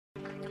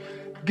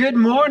Good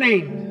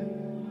morning.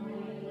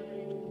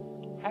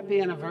 Happy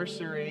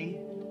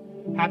anniversary.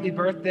 Happy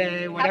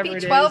birthday, whatever it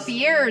is. Happy 12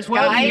 years,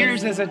 12 guys.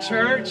 years as a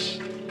church.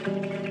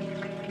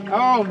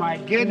 Oh my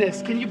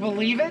goodness. Can you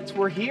believe it?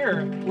 We're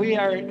here. We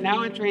are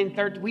now entering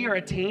we are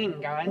a teen,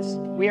 guys.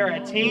 We are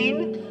a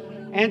teen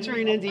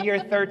entering into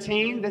year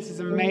 13. This is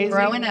amazing.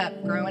 Growing up.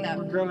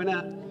 We're growing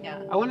up.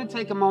 Yeah. I want to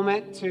take a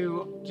moment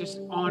to just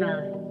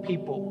honor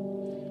people.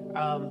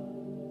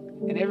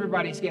 And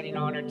everybody's getting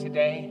honored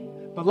today.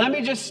 But let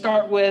me just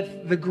start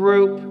with the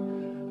group.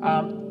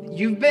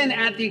 You've been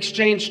at the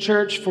Exchange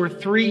Church for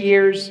 3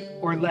 years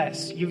or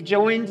less. You've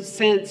joined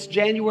since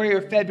January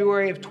or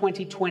February of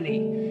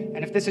 2020.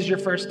 And if this is your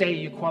first day,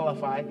 you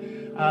qualify.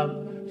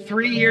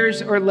 3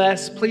 years or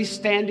less, please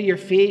stand to your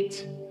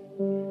feet.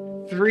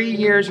 3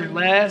 years or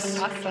less.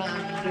 Awesome.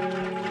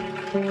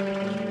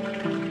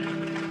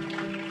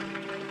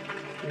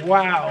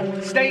 Wow.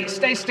 Stay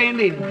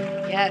standing.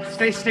 Yes.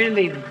 Stay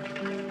standing.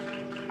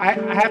 I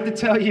have to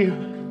tell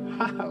you,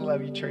 I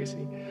love you,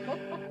 Tracy.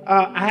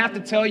 I have to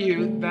tell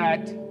you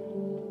that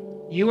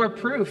you are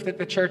proof that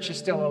the church is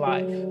still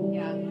alive.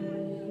 Yeah.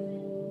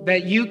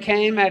 That you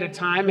came at a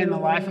time in the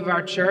life of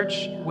our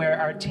church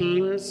where our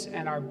teams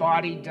and our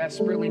body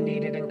desperately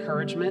needed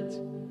encouragement.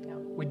 Yeah.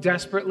 We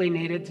desperately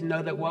needed to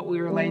know that what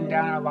we were laying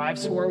down our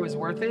lives for was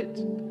worth it.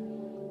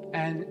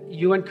 And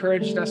you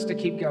encouraged us to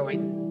keep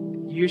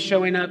going. You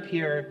showing up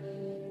here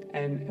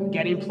and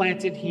getting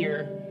planted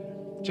here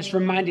just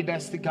reminded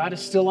us that God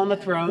is still on the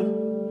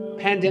throne.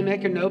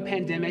 Pandemic or no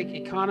pandemic,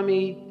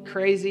 economy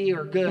crazy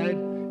or good,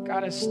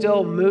 God is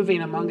still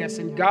moving among us,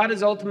 and God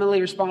is ultimately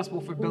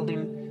responsible for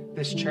building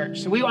this church.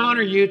 So we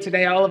honor you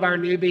today, all of our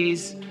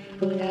newbies.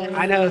 Yes.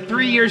 I know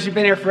 3 years, you've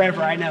been here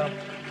forever. I know.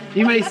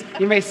 You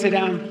may sit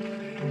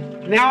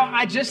down. Now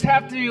I just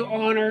have to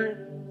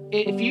honor,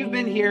 if you've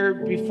been here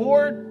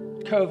before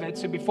COVID,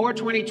 so before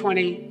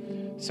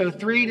 2020, so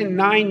 3 to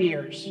 9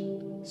 years.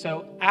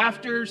 So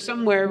after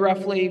somewhere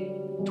roughly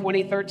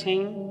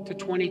 2013 to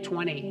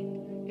 2020.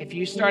 If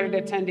you started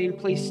attending,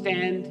 please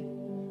stand.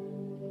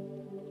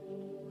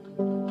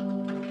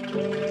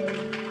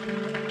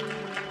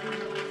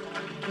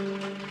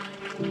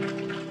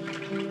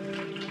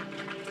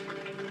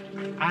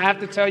 I have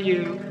to tell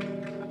you,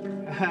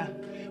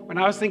 when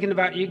I was thinking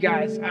about you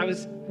guys,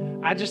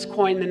 I just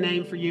coined the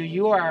name for you.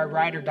 You are our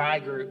ride or die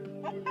group.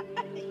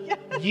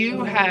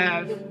 You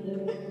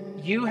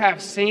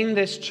have seen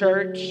this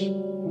church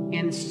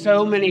in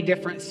so many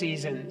different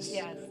seasons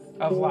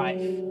of life.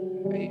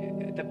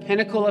 The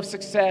pinnacle of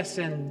success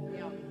and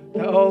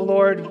oh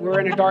Lord, we're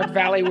in a dark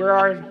valley. Where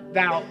art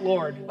thou,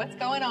 Lord? What's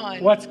going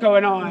on? What's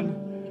going on?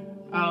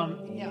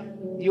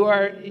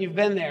 You've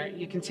been there.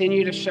 You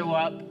continue to show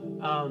up.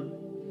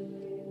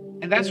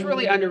 And that's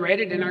really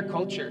underrated in our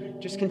culture,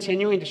 just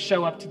continuing to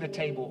show up to the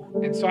table.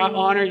 And so I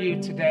honor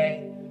you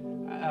today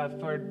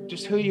for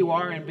just who you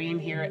are and being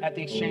here at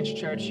the Exchange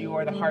Church. You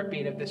are the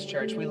heartbeat of this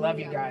church. We love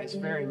you guys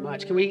very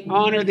much. Can we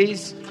honor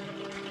these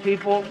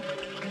people?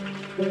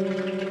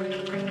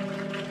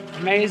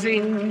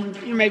 Amazing.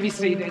 You may be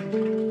seated.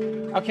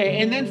 Okay,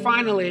 and then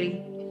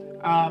finally,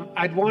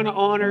 I'd want to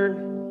honor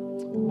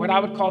what I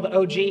would call the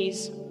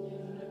OGs,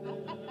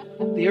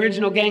 the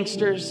original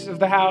gangsters of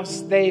the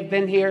house. They've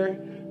been here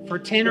for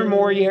 10 or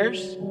more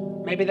years.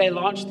 Maybe they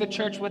launched the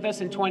church with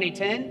us in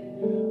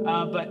 2010,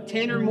 but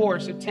 10 or more,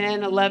 so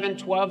 10, 11,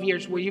 12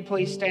 years. Will you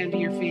please stand to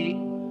your feet?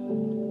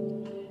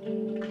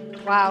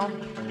 Wow.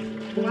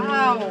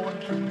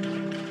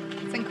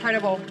 It's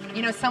incredible.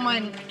 You know,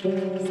 someone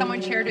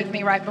shared with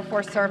me right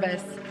before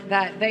service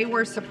that they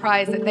were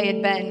surprised that they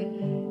had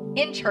been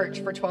in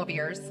church for 12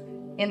 years,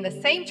 in the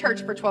same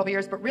church for 12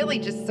 years, but really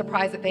just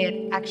surprised that they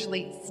had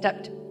actually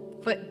stepped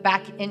foot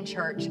back in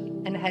church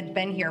and had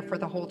been here for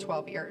the whole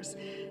 12 years.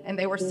 And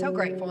they were so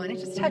grateful, and it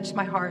just touched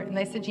my heart. And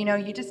they said, you know,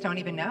 you just don't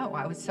even know.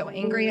 I was so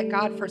angry at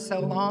God for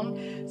so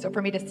long. So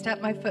for me to step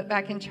my foot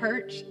back in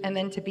church and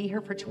then to be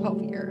here for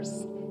 12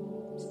 years,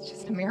 it's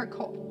just a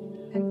miracle.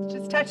 And it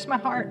just touched my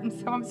heart. And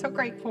so I'm so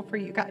grateful for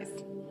you guys.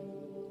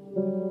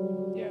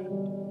 Yeah.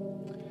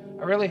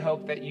 I really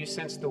hope that you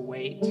sense the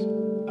weight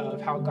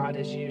of how God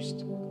has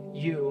used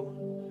you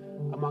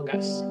among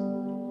us.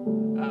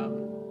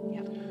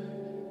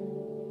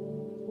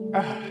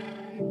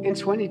 In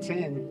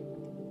 2010,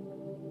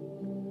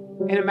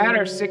 in a matter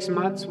of 6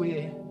 months,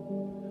 we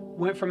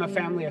went from a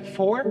family of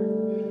 4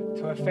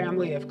 to a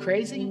family of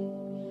crazy.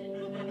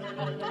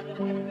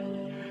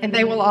 And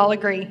they will all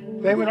agree.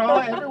 They would all,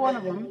 every one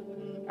of them.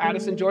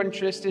 Addison, Jordan,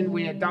 Tristan,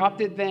 we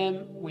adopted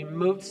them. We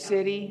moved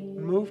city,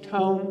 moved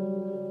home,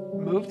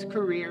 moved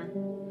career,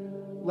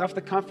 left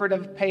the comfort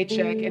of a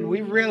paycheck, and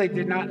we really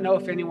did not know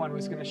if anyone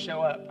was going to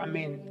show up. I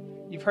mean,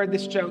 you've heard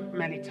this joke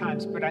many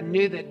times, but I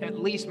knew that at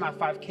least my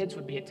 5 kids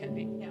would be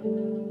attending. Yeah.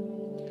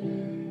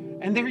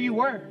 And there you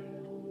were.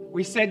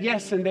 We said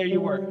yes, and there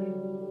you were.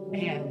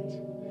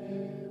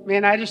 And,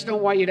 man, I just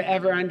don't want you to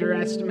ever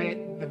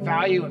underestimate the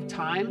value of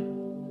time,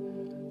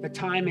 the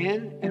time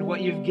in, and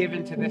what you've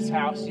given to this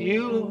house.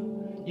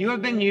 You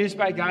have been used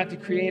by God to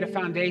create a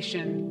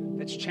foundation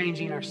that's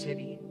changing our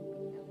city.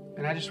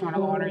 And I just want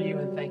to honor you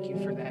and thank you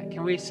for that.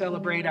 Can we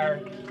celebrate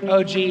our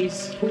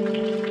OGs?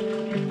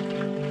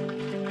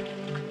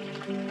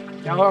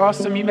 Y'all are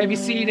awesome. You may be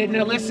seated.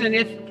 Now listen,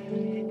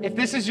 if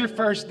this is your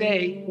first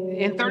day,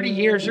 in 30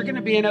 years, you're going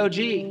to be an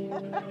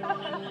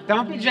OG.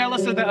 Don't be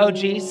jealous of the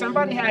OG.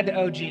 Somebody had the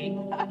OG.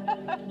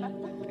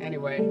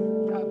 Anyway,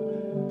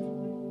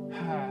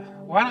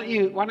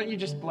 why don't you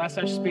just bless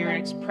our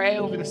spirits, pray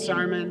over the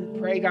sermon,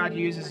 pray God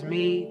uses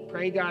me,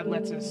 pray God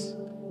lets us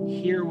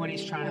hear what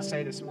he's trying to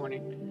say this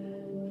morning.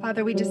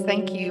 Father, we just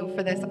thank you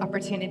for this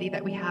opportunity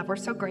that we have. We're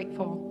so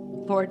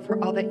grateful, Lord,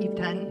 for all that you've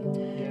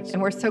done. Yes.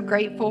 And we're so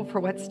grateful for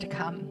what's to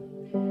come.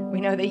 We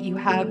know that you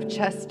have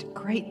just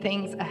great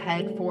things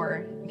ahead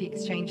for the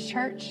Exchange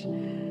Church,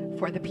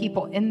 for the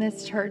people in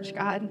this church,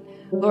 God.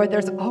 Lord,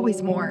 there's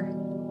always more,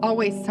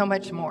 always so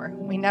much more.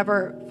 We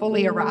never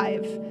fully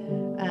arrive.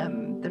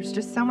 There's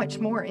just so much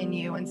more in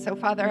you. And so,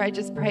 Father, I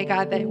just pray,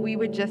 God, that we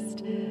would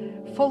just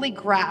fully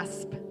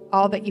grasp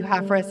all that you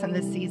have for us in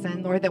this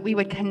season, Lord, that we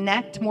would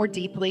connect more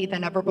deeply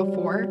than ever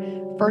before.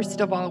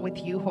 First of all, with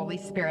you, Holy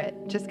Spirit.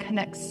 Just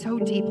connect so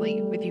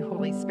deeply with you,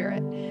 Holy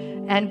Spirit,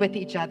 and with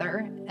each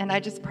other. And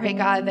I just pray,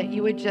 God, that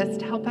you would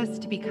just help us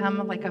to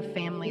become like a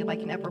family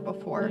like never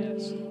before.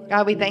 Yes.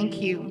 God, we thank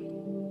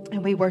you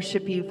and we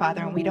worship you,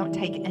 Father, and we don't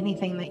take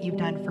anything that you've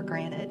done for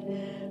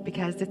granted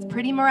because it's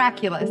pretty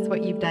miraculous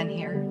what you've done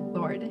here,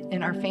 Lord,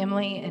 in our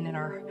family and in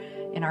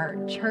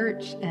our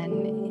church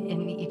and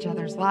in each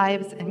other's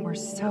lives. And we're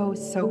so,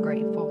 so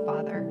grateful,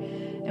 Father.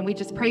 And we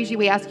just praise you.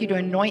 We ask you to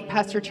anoint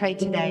Pastor Trey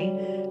today,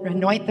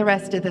 anoint the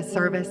rest of the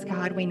service.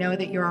 God, we know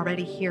that you're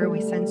already here.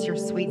 We sense your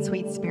sweet,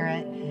 sweet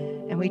spirit.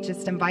 And we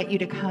just invite you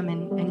to come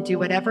and do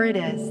whatever it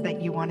is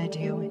that you want to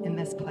do in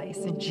this place.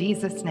 In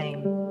Jesus'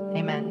 name,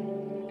 amen.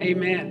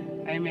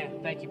 Amen. Amen.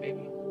 Thank you,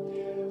 baby.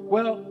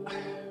 Well,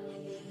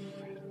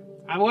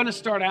 I want to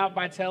start out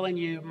by telling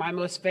you my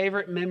most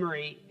favorite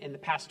memory in the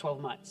past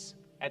 12 months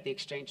at the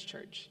Exchange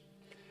Church.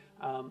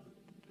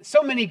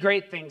 So many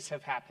great things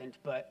have happened,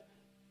 but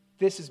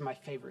this is my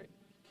favorite.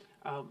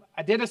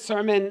 I did a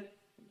sermon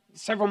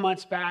several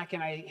months back,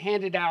 and I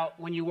handed out,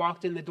 when you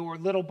walked in the door,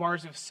 little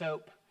bars of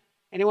soap.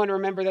 Anyone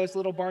remember those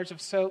little bars of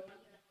soap?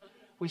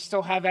 We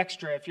still have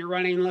extra if you're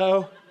running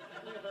low.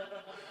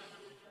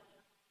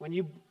 When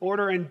you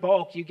order in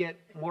bulk, you get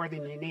more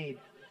than you need.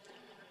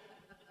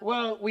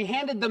 Well, we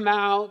handed them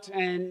out,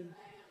 and,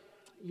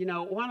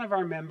 one of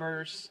our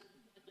members,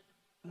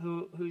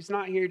 who's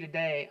not here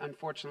today,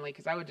 unfortunately,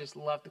 because I would just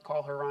love to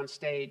call her on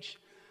stage,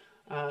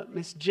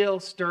 Miss Jill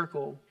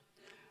Sturkle,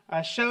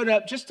 showed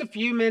up just a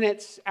few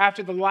minutes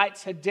after the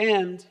lights had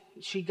dimmed.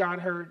 She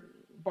got her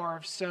bar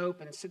of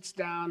soap and sits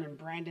down, and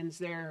Brandon's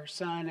there, her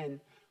son,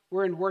 and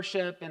we're in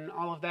worship and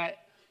all of that.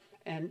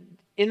 And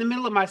in the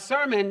middle of my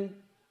sermon,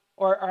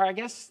 or I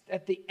guess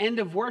at the end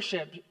of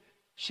worship,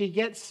 she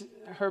gets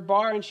her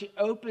bar and she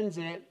opens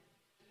it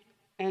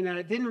and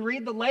didn't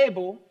read the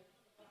label,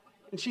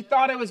 and she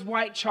thought it was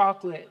white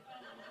chocolate.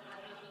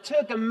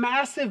 Took a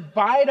massive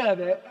bite of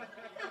it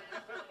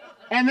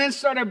and then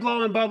started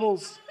blowing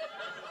bubbles.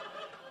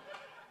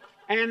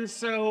 And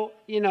so,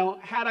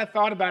 had I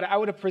thought about it, I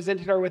would have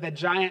presented her with a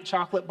giant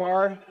chocolate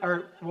bar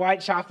or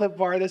white chocolate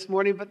bar this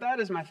morning, but that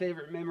is my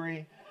favorite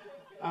memory.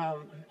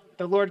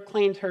 The Lord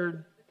cleaned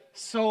her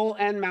soul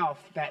and mouth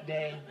that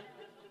day.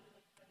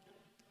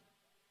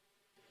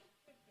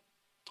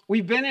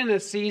 We've been in a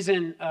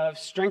season of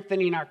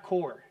strengthening our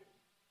core.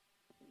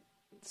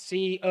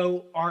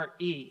 CORE,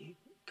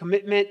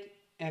 commitment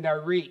and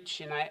our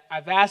reach. And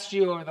I've asked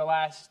you over the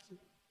last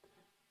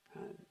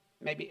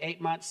maybe 8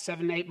 months,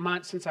 7-8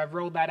 months since I've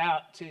rolled that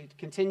out to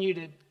continue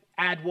to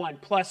add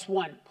plus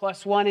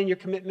one in your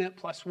commitment,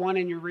 plus one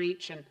in your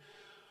reach. And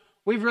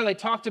we've really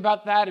talked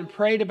about that and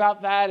prayed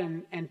about that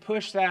and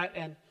pushed that.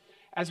 And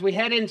as we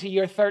head into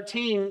year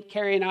 13,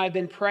 Carrie and I have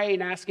been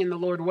praying, asking the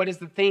Lord, what is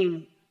the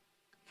theme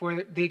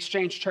for the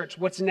Exchange Church?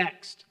 What's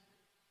next?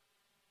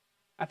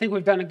 I think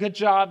we've done a good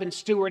job in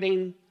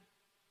stewarding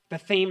the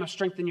theme of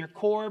strengthen your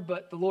core,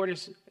 but the Lord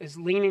is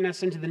leaning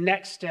us into the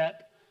next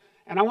step.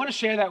 And I want to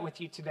share that with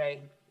you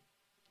today,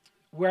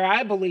 where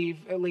I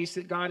believe, at least,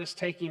 that God is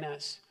taking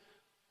us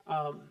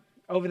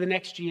over the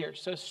next year.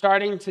 So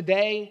starting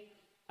today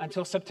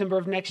until September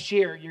of next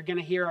year, you're going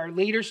to hear our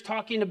leaders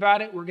talking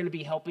about it. We're going to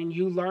be helping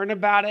you learn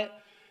about it.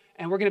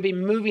 And we're going to be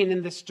moving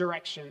in this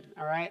direction,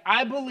 all right?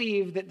 I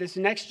believe that this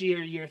next year,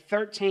 year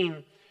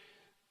 13,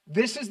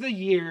 this is the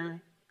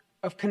year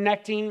of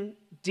connecting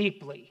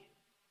deeply.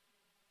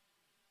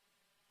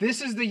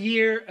 This is the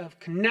year of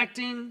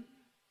connecting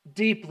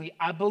deeply.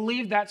 I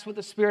believe that's what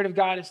the Spirit of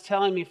God is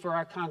telling me for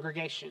our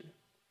congregation.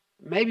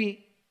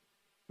 Maybe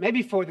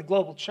for the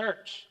global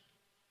church.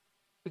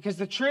 Because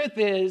the truth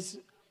is,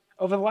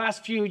 over the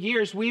last few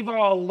years, we've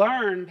all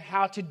learned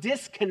how to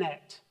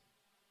disconnect.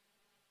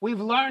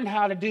 We've learned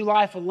how to do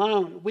life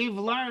alone. We've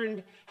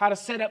learned how to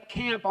set up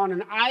camp on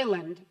an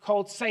island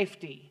called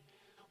safety.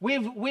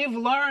 We've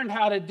learned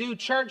how to do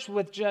church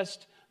with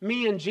just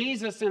me and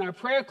Jesus in our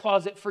prayer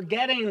closet,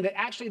 forgetting that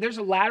actually there's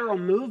a lateral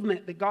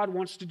movement that God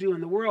wants to do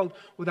in the world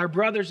with our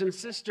brothers and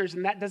sisters,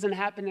 and that doesn't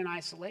happen in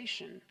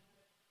isolation.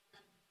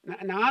 Now,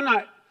 I'm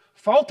not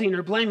faulting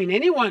or blaming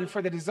anyone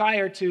for the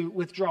desire to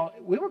withdraw.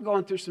 We were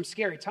going through some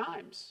scary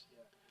times.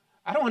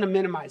 I don't want to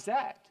minimize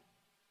that.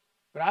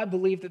 But I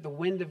believe that the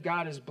wind of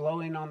God is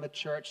blowing on the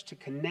church to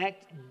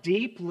connect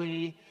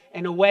deeply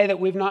in a way that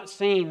we've not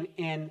seen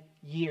in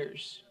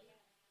years.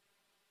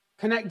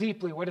 Connect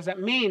deeply. What does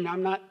that mean?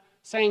 I'm not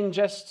saying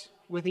just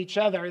with each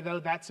other, though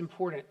that's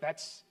important.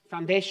 That's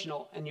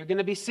foundational. And you're going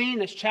to be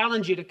seen as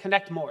challenge you to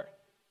connect more.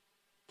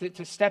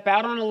 To step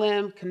out on a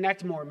limb,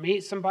 connect more,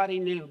 meet somebody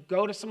new,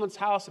 go to someone's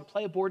house and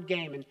play a board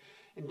game,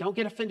 and don't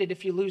get offended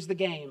if you lose the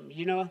game.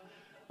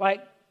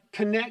 Like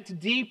connect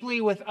deeply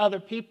with other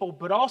people,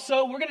 but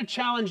also we're going to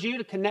challenge you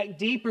to connect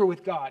deeper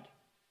with God.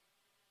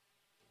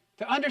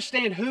 To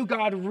understand who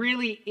God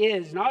really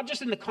is, not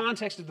just in the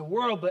context of the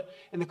world, but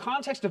in the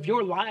context of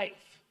your life.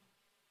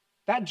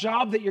 That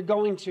job that you're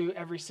going to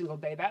every single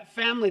day, that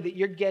family that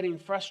you're getting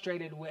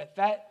frustrated with,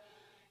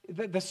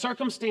 the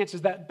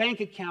circumstances, that bank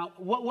account,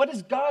 what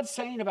is God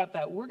saying about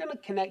that? We're going to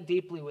connect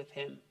deeply with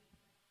him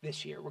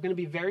this year. We're going to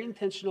be very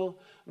intentional.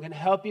 I'm going to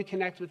help you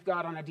connect with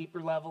God on a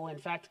deeper level. In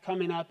fact,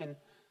 coming up, and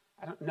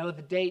I don't know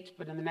the date,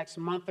 but in the next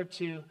month or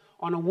two,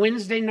 on a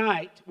Wednesday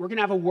night, we're going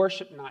to have a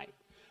worship night.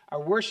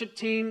 Our worship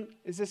team,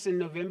 is this in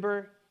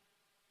November,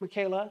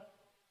 Michaela?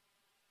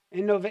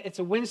 It's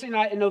a Wednesday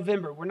night in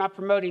November. We're not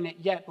promoting it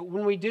yet, but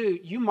when we do,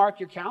 you mark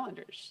your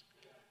calendars.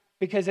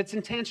 Because it's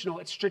intentional,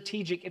 it's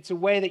strategic, it's a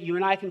way that you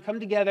and I can come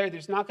together.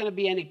 There's not going to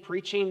be any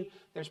preaching.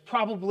 There's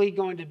probably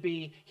going to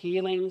be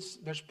healings.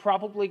 There's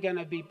probably going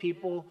to be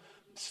people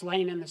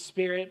slain in the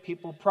Spirit,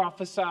 people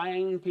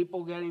prophesying,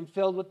 people getting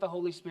filled with the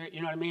Holy Spirit.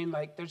 You know what I mean?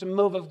 Like there's a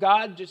move of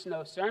God, just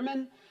no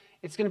sermon.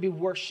 It's going to be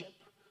worship.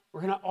 We're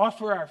going to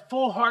offer our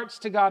full hearts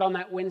to God on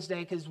that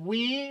Wednesday because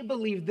we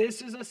believe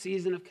this is a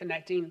season of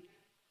connecting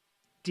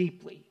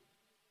deeply.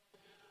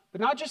 But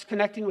not just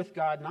connecting with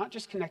God, not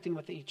just connecting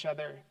with each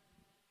other.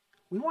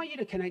 We want you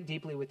to connect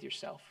deeply with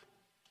yourself.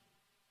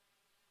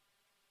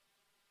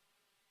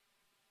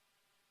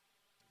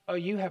 Oh,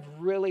 you have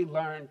really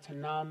learned to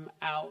numb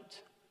out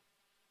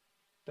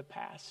the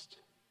past.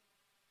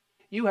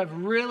 You have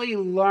really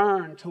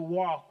learned to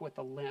walk with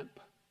a limp.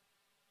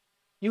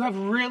 You have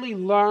really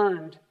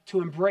learned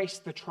to embrace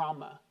the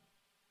trauma.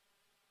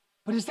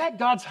 But is that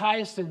God's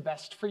highest and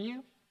best for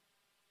you?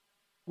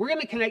 We're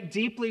going to connect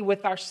deeply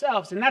with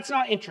ourselves, and that's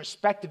not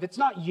introspective. It's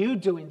not you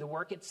doing the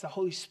work. It's the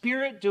Holy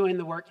Spirit doing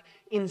the work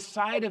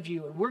inside of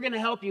you, and we're going to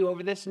help you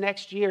over this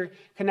next year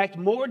connect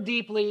more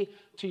deeply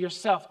to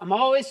yourself. I'm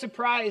always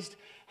surprised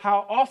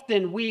how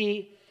often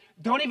we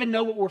don't even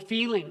know what we're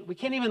feeling. We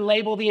can't even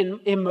label the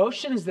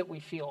emotions that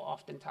we feel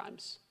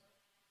oftentimes.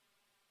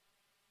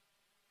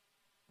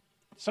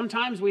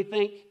 Sometimes we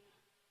think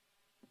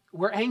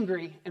we're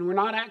angry, and we're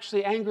not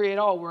actually angry at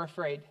all. We're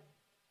afraid.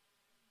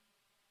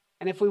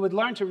 And if we would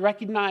learn to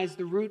recognize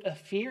the root of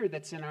fear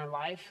that's in our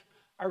life,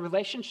 our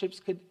relationships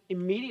could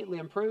immediately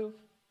improve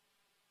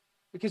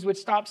because we'd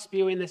stop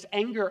spewing this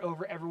anger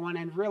over everyone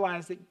and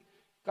realize that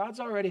God's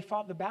already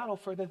fought the battle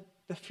for the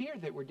fear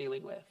that we're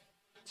dealing with.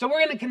 So we're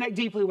going to connect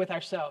deeply with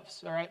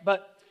ourselves, all right?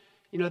 But,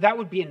 that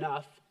would be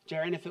enough,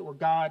 Jaron, if it were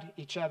God,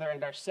 each other,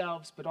 and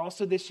ourselves. But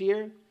also this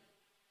year,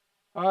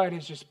 it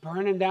is just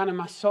burning down in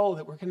my soul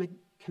that we're going to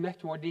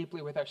connect more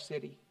deeply with our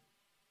city.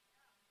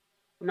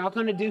 We're not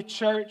going to do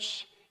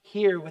church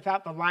here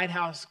without the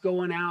Lighthouse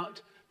going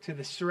out to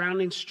the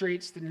surrounding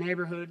streets, the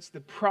neighborhoods,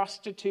 the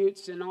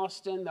prostitutes in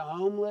Austin, the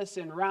homeless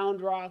in Round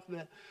Rock,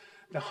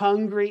 the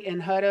hungry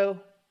in Hutto.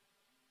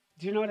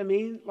 Do you know what I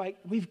mean? Like,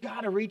 we've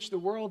got to reach the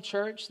world,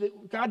 church.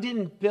 That God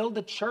didn't build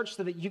the church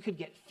so that you could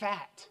get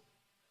fat,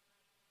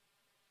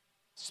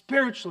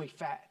 spiritually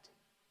fat.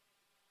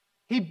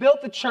 He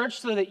built the church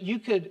so that you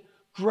could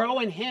grow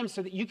in him,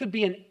 so that you could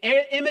be an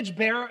image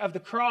bearer of the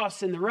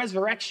cross and the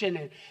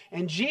resurrection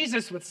and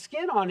Jesus with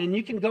skin on, and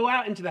you can go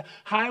out into the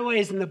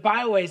highways and the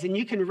byways and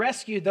you can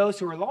rescue those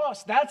who are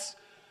lost. That's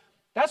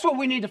what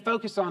we need to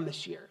focus on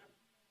this year.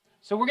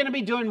 So we're going to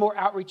be doing more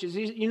outreaches.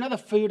 You know the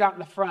food out in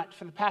the front.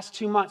 For the past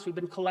 2 months, we've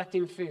been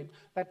collecting food.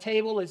 That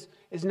table is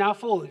now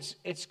full.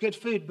 It's good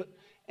food, but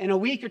in a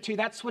week or two,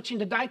 that's switching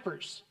to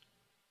diapers.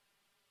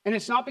 And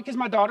it's not because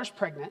my daughter's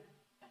pregnant.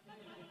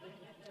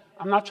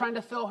 I'm not trying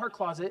to fill her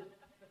closet.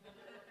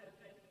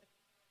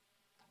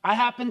 I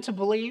happen to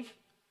believe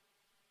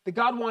that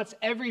God wants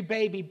every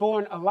baby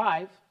born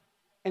alive.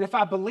 And if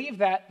I believe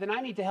that, then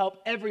I need to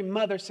help every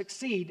mother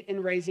succeed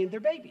in raising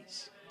their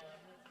babies.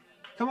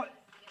 Come on.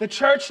 The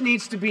church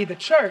needs to be the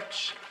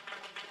church.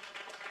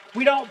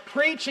 We don't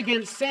preach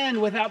against sin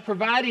without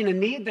providing a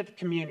need that the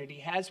community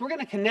has. We're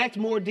going to connect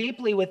more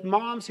deeply with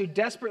moms who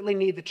desperately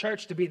need the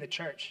church to be the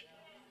church.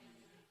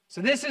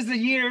 So this is the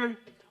year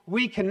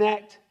we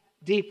connect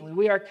deeply.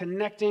 We are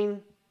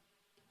connecting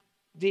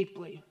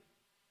deeply.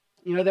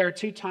 There are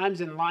 2 times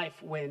in life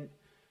when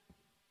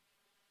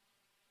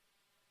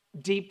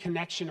deep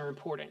connection are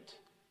important.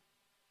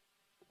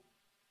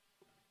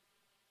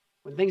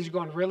 When things are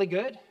going really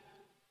good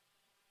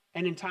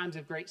and in times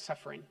of great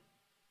suffering.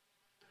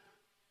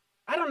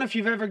 I don't know if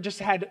you've ever just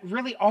had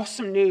really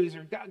awesome news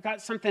or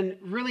got something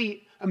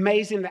really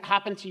amazing that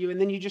happened to you, and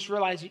then you just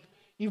realize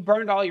you've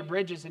burned all your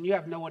bridges and you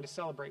have no one to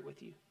celebrate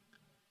with you.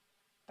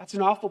 That's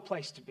an awful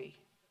place to be.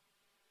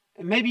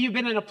 And maybe you've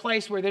been in a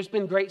place where there's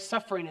been great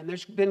suffering and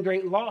there's been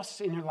great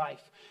loss in your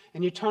life,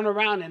 and you turn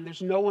around and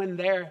there's no one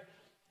there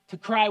to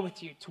cry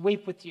with you, to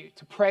weep with you,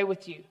 to pray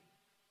with you.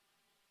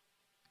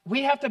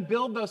 We have to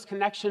build those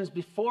connections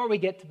before we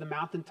get to the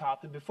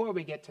mountaintop and before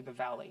we get to the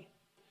valley.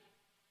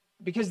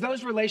 Because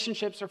those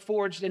relationships are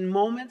forged in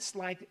moments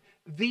like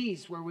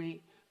these where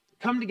we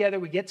come together,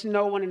 we get to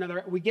know one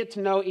another, we get to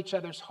know each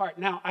other's heart.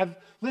 Now, I've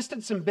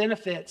listed some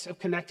benefits of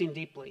connecting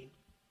deeply.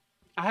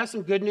 I have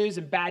some good news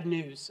and bad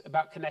news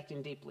about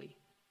connecting deeply.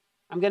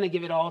 I'm going to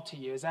give it all to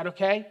you. Is that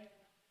okay?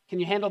 Can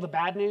you handle the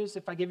bad news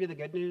if I give you the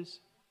good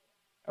news?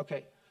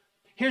 Okay.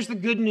 Here's the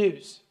good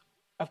news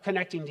of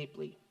connecting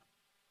deeply.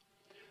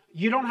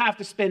 You don't have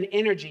to spend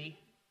energy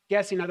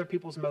guessing other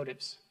people's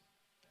motives.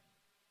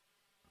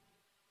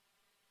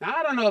 Now,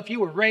 I don't know if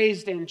you were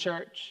raised in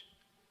church,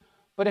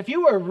 but if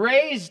you were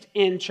raised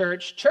in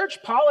church,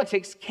 church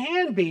politics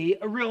can be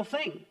a real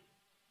thing.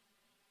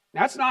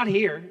 Now, it's not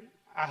here.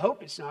 I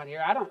hope it's not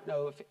here. I don't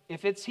know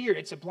if it's here.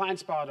 It's a blind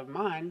spot of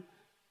mine.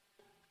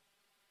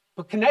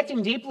 But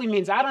connecting deeply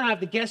means I don't have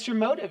to guess your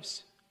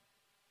motives.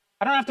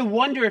 I don't have to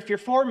wonder if you're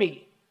for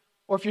me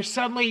or if you're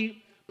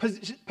suddenly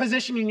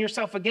positioning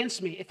yourself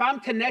against me. If I'm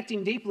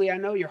connecting deeply, I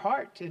know your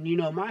heart and you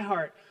know my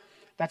heart.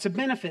 That's a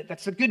benefit.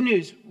 That's the good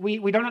news.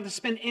 We don't have to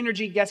spend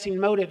energy guessing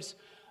motives.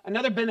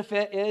 Another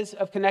benefit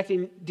of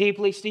connecting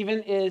deeply,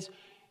 Stephen, is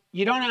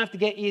you don't have to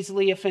get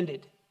easily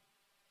offended.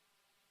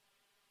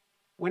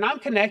 When I'm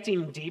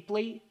connecting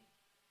deeply,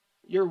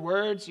 your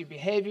words, your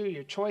behavior,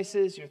 your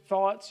choices, your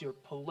thoughts, your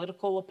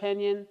political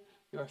opinion,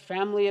 your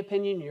family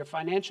opinion, your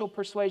financial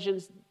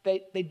persuasions,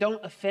 they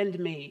don't offend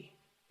me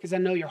because I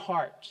know your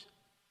heart.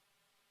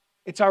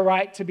 It's all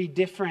right to be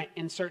different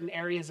in certain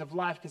areas of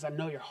life because I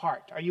know your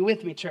heart. Are you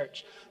with me,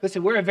 church?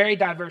 Listen, we're a very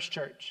diverse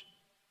church.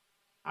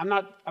 I'm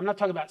not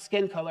talking about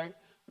skin color.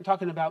 I'm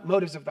talking about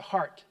motives of the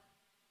heart.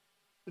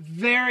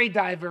 Very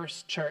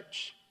diverse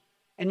church.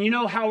 And you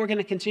know how we're going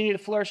to continue to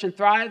flourish and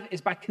thrive is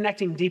by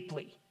connecting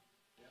deeply.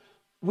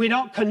 We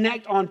don't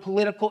connect on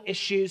political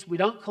issues. We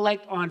don't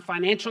connect on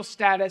financial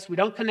status. We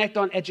don't connect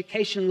on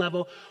education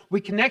level.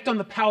 We connect on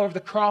the power of the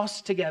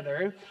cross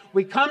together.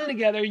 We come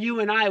together, you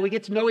and I, we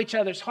get to know each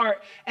other's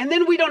heart, and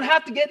then we don't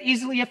have to get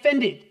easily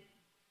offended.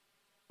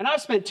 And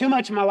I've spent too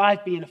much of my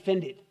life being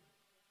offended.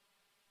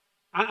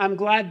 I'm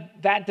glad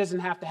that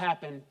doesn't have to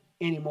happen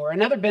anymore.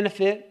 Another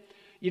benefit,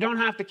 you don't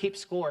have to keep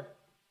score.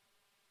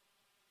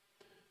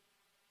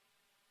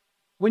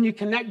 When you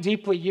connect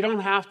deeply, you don't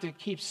have to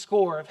keep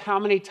score of how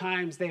many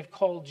times they've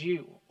called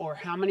you or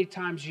how many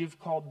times you've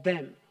called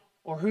them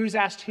or who's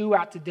asked who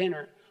out to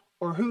dinner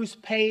or who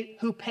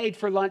paid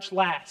for lunch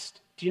last.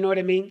 Do you know what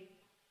I mean?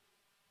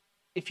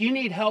 If you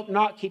need help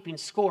not keeping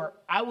score,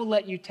 I will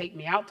let you take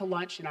me out to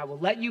lunch and I will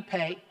let you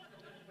pay.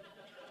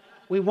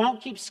 We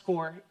won't keep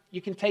score.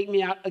 You can take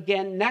me out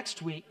again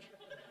next week.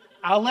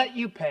 I'll let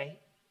you pay.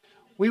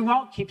 We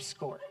won't keep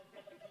score.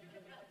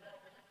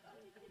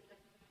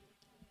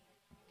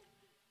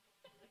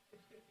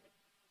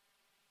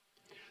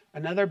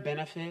 Another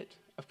benefit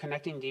of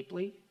connecting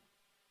deeply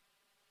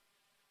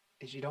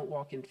is you don't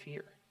walk in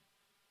fear.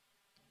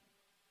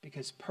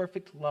 Because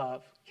perfect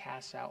love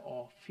casts out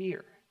all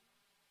fear.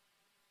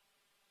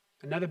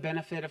 Another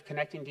benefit of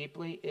connecting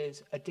deeply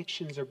is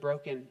addictions are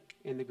broken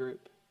in the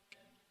group.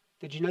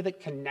 Did you know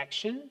that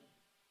connection,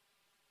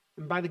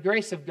 and by the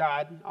grace of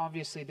God,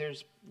 obviously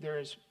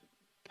there's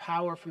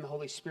power from the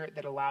Holy Spirit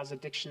that allows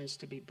addictions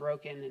to be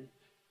broken,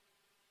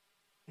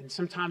 and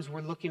sometimes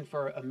we're looking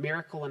for a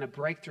miracle and a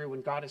breakthrough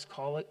when God is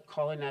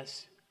calling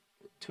us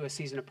to a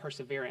season of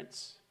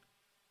perseverance.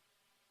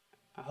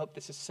 I hope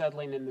this is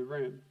settling in the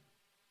room.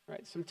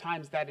 Right?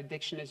 Sometimes that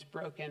addiction is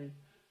broken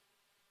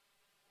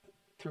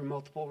through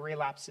multiple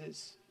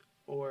relapses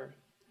or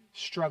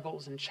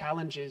struggles and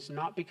challenges,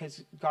 not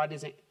because God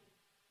isn't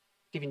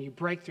giving you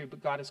breakthrough,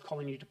 but God is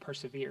calling you to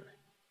persevere.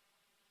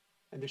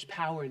 And there's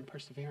power in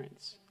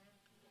perseverance.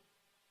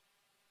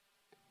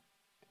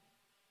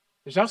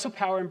 There's also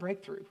power in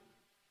breakthrough.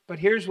 But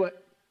here's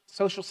what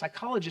social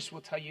psychologists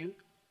will tell you.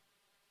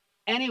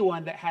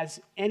 Anyone that has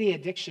any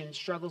addiction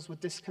struggles with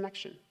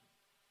disconnection.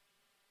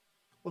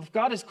 Well, if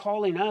God is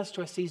calling us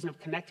to a season of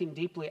connecting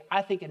deeply,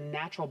 I think a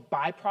natural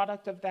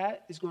byproduct of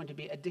that is going to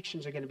be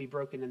addictions are going to be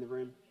broken in the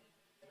room.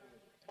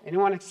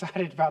 Anyone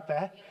excited about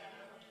that?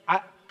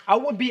 I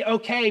would be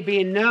okay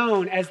being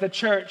known as the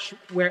church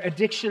where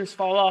addictions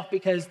fall off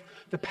because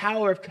the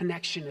power of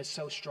connection is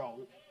so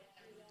strong.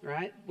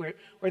 Right? Where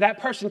that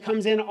person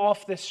comes in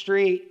off the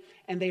street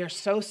and they are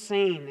so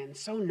seen and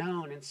so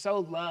known and so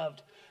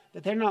loved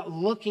that they're not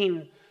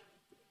looking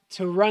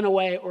to run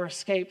away or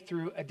escape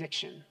through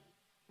addiction.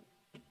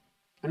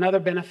 Another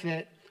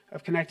benefit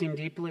of connecting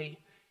deeply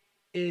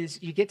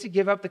is you get to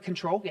give up the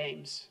control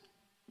games.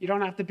 You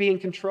don't have to be in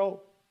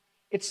control.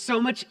 It's so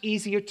much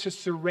easier to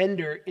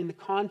surrender in the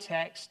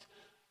context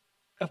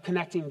of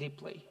connecting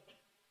deeply.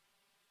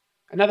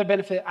 Another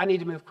benefit, I need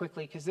to move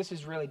quickly because this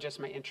is really just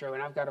my intro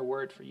and I've got a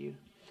word for you.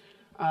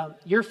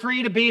 You're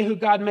free to be who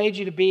God made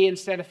you to be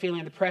instead of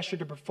feeling the pressure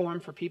to perform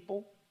for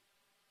people.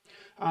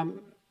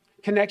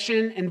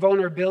 Connection and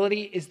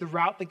vulnerability is the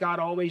route that God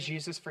always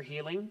uses for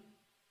healing.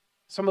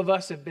 Some of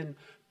us have been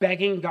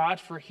begging God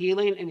for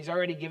healing, and he's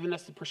already given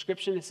us the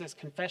prescription. It says,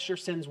 confess your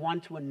sins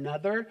one to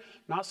another,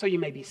 not so you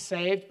may be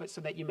saved, but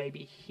so that you may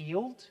be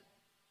healed.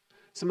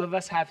 Some of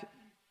us have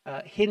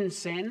hidden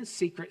sins,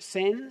 secret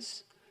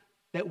sins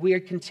that we are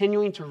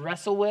continuing to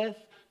wrestle with,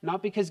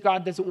 not because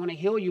God doesn't want to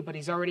heal you, but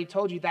he's already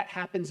told you that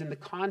happens in the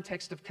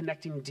context of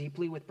connecting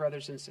deeply with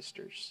brothers and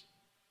sisters.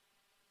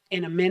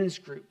 In a men's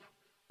group,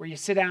 where you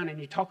sit down and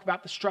you talk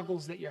about the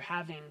struggles that you're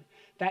having,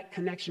 that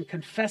connection,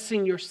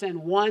 confessing your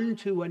sin one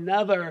to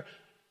another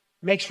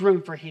makes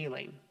room for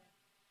healing.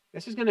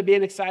 This is going to be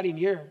an exciting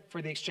year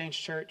for the Exchange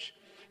Church.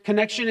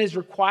 Connection is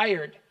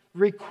required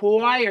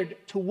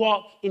to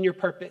walk in your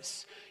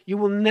purpose. You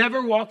will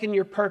never walk in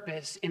your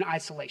purpose in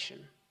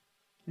isolation.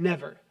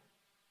 Never.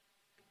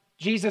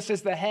 Jesus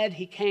is the head.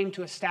 He came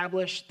to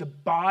establish the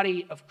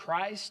body of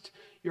Christ.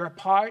 You're a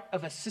part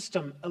of a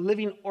system, a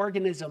living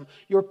organism.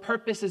 Your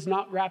purpose is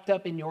not wrapped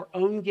up in your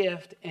own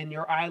gift and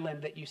your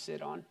island that you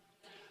sit on.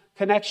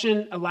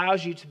 Connection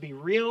allows you to be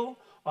real,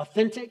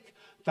 authentic,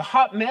 the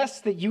hot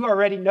mess that you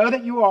already know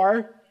that you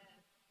are,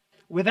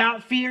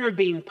 without fear of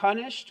being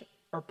punished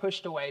or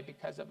pushed away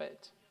because of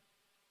it.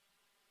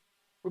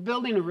 We're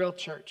building a real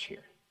church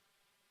here,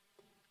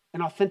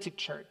 an authentic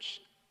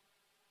church,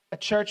 a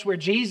church where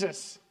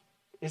Jesus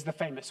is the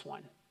famous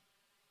one.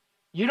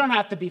 You don't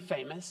have to be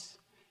famous.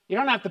 You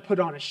don't have to put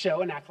on a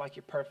show and act like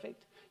you're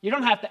perfect. You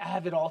don't have to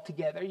have it all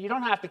together. You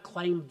don't have to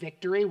claim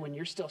victory when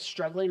you're still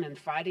struggling and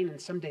fighting, and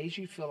some days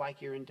you feel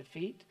like you're in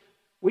defeat.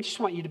 We just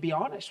want you to be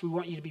honest. We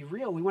want you to be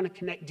real. We want to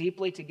connect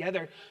deeply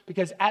together,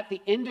 because at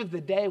the end of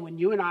the day, when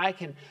you and I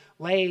can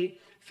lay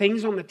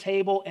things on the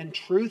table and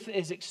truth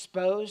is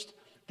exposed,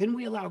 then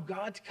we allow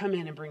God to come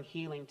in and bring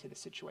healing to the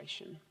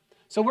situation.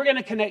 So we're going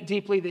to connect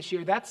deeply this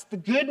year. That's the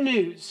good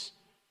news.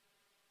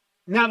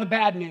 Now the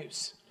bad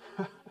news.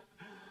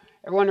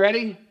 Everyone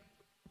ready?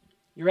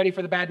 You ready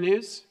for the bad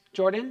news,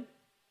 Jordan?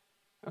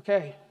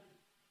 Okay.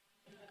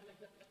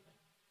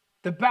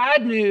 The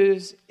bad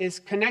news is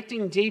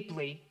connecting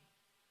deeply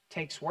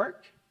takes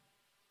work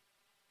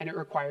and it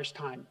requires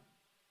time.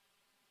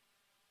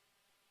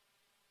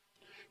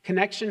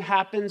 Connection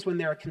happens when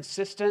there are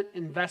consistent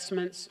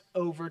investments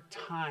over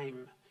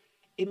time.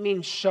 It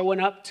means showing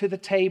up to the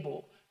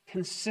table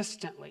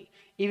consistently,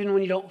 even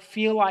when you don't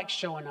feel like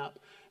showing up,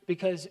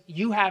 because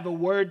you have a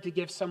word to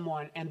give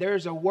someone, and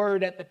there's a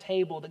word at the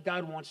table that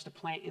God wants to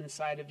plant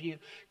inside of you.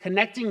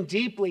 Connecting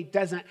deeply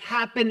doesn't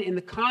happen in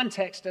the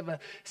context of a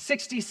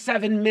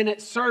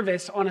 67-minute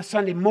service on a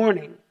Sunday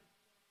morning.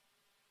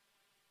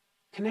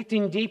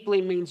 Connecting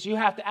deeply means you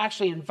have to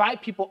actually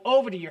invite people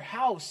over to your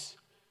house,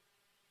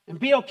 and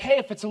be okay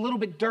if it's a little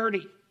bit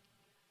dirty.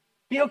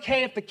 Be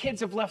okay if the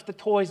kids have left the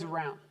toys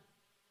around.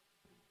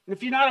 And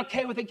if you're not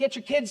okay with it, get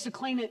your kids to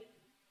clean it.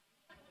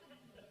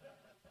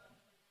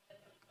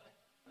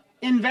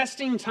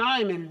 Investing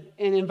time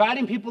in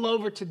inviting people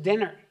over to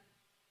dinner.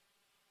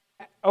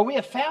 Are we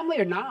a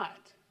family or not?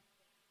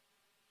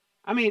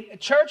 I mean, a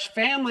church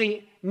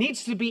family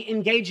needs to be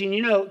engaging.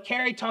 You know,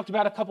 Carrie talked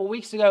about a couple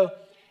weeks ago,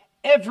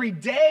 every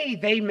day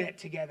they met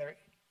together.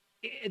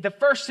 The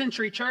first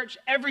century church,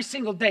 every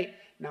single day.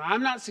 Now,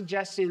 I'm not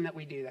suggesting that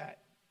we do that.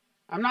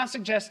 I'm not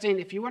suggesting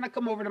if you want to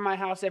come over to my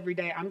house every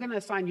day, I'm going to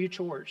assign you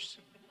chores.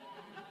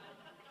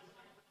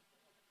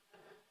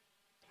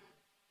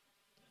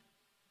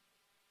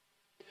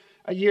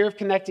 A year of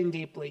connecting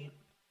deeply.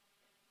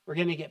 We're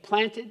going to get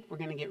planted. We're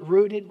going to get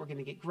rooted. We're going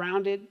to get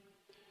grounded.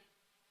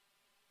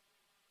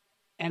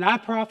 And I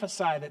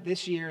prophesy that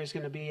this year is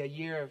going to be a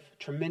year of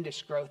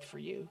tremendous growth for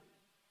you.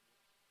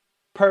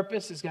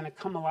 Purpose is going to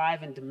come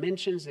alive in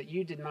dimensions that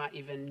you did not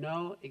even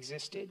know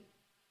existed.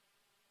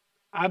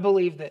 I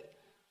believe that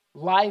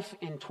life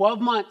in 12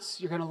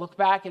 months, you're going to look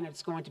back and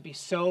it's going to be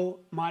so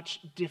much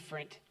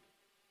different.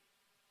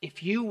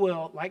 If you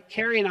will, like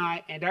Carrie and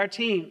I and our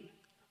team,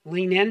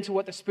 lean into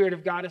what the Spirit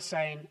of God is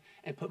saying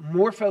and put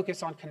more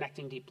focus on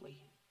connecting deeply.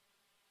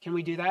 Can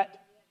we do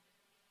that?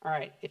 All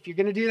right. If you're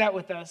going to do that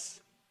with us,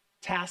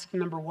 task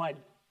number 1.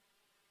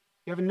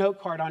 You have a note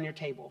card on your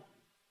table.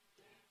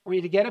 I want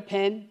you to get a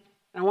pen,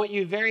 and I want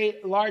you very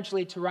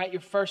largely to write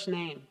your first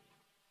name.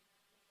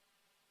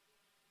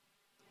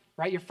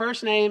 Write your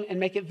first name and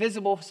make it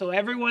visible so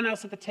everyone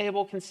else at the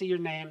table can see your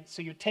name,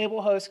 so your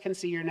table host can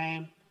see your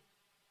name.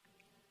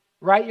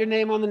 Write your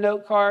name on the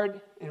note card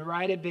and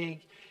write it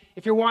big.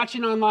 If you're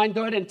watching online,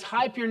 go ahead and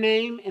type your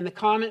name in the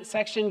comment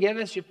section. Give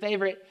us your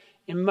favorite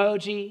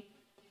emoji.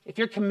 If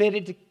you're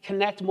committed to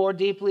connect more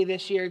deeply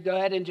this year, go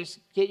ahead and just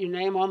get your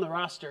name on the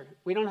roster.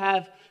 We don't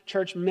have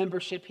church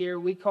membership here.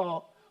 We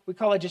call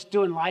it just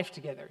doing life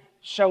together,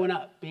 showing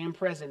up, being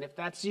present. If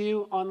that's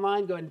you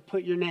online, go ahead and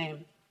put your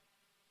name.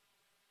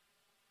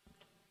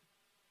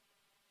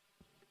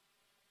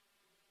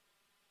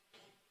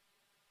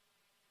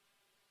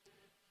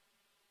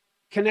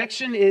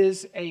 Connection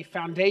is a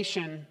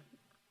foundation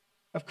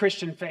of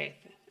Christian faith.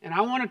 And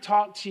I want to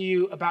talk to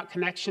you about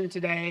connection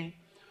today.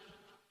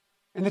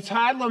 And the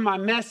title of my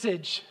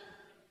message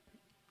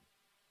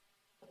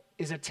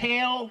is A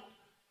Tale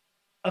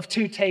of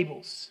Two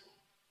Tables.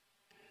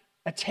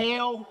 A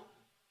Tale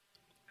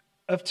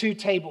of Two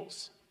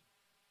Tables.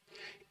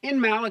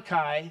 In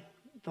Malachi,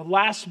 the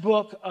last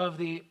book of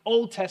the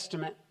Old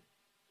Testament,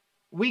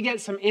 we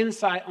get some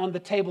insight on the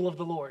table of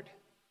the Lord.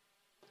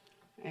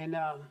 And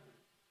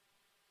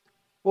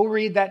we'll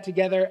read that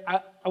together.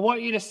 I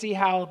want you to see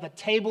how the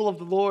table of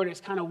the Lord is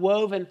kind of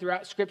woven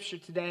throughout Scripture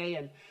today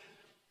and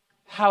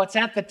how it's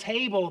at the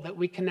table that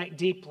we connect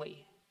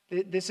deeply.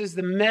 This is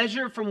the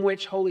measure from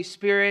which Holy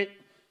Spirit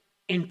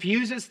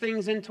infuses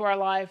things into our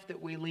life,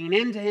 that we lean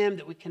into Him,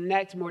 that we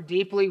connect more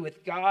deeply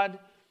with God,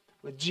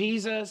 with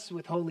Jesus,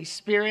 with Holy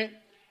Spirit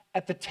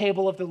at the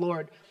table of the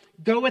Lord.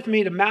 Go with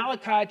me to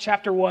Malachi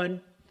chapter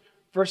 1,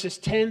 verses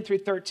 10 through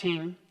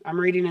 13. I'm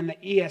reading in the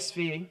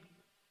ESV.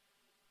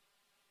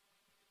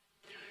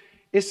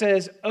 It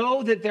says,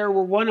 "Oh, that there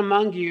were one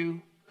among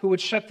you who would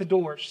shut the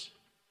doors,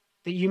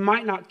 that you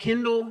might not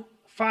kindle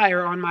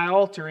fire on my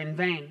altar in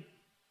vain.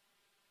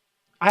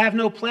 I have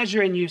no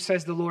pleasure in you,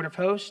 says the Lord of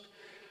hosts.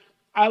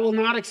 I will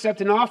not accept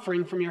an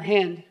offering from your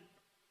hand.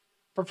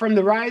 For from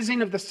the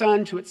rising of the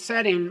sun to its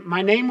setting,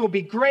 my name will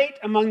be great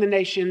among the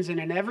nations, and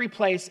in every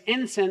place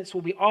incense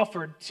will be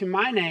offered to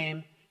my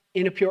name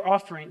in a pure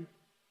offering.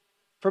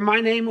 For my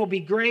name will be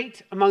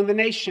great among the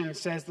nations,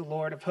 says the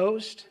Lord of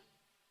hosts.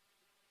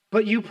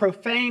 But you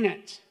profane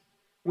it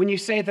when you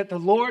say that the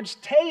Lord's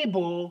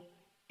table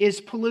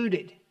is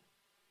polluted,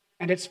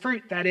 and its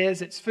fruit, that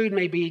is, its food,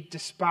 may be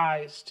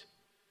despised.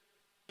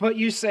 But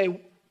you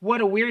say,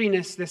 what a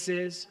weariness this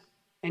is,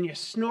 and you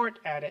snort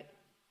at it,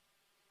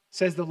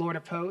 says the Lord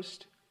of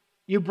hosts.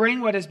 You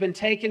bring what has been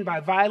taken by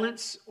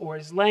violence, or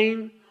is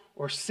lame,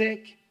 or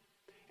sick,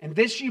 and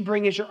this you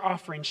bring as your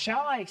offering.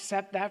 Shall I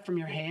accept that from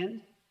your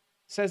hand,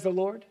 says the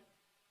Lord?"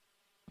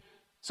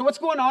 So what's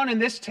going on in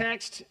this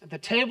text, the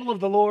table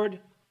of the Lord,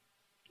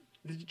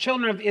 the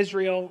children of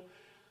Israel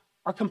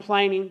are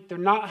complaining. They're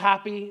not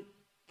happy.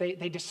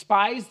 They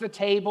despise the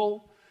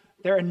table.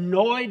 They're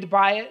annoyed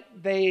by it.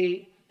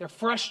 They're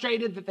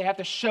frustrated that they have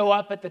to show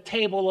up at the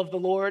table of the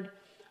Lord.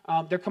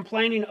 They're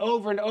complaining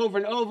over and over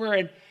and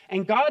over.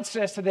 And God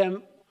says to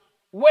them,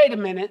 wait a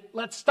minute,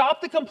 let's stop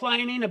the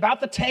complaining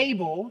about the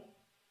table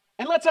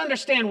and let's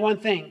understand one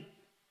thing.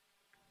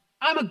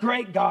 I'm a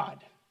great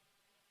God.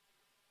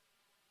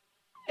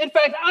 In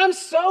fact, I'm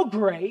so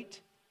great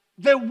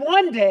that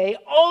one day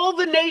all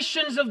the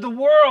nations of the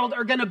world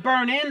are going to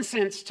burn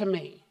incense to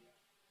me.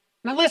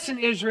 Now listen,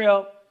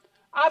 Israel,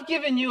 I've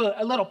given you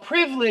a little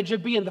privilege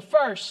of being the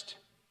first.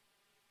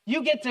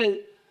 You get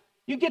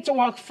to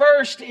walk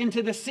first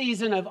into the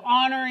season of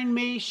honoring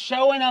me,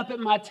 showing up at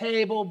my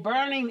table,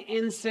 burning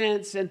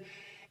incense. And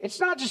it's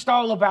not just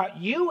all about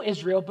you,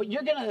 Israel, but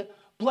you're going to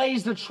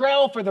blaze the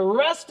trail for the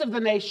rest of the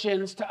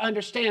nations to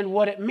understand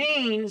what it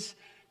means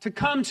to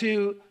come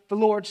to the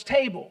Lord's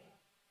table.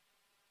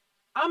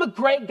 I'm a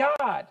great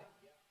God.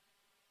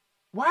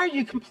 Why are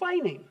you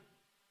complaining?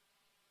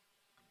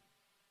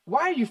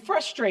 Why are you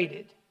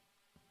frustrated?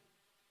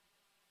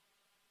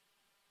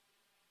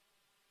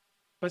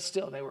 But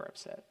still, they were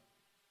upset.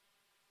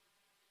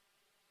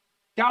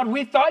 God,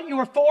 we thought you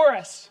were for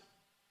us.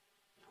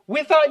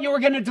 We thought you were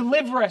going to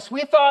deliver us.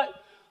 We thought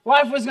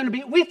life was going to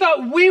be, we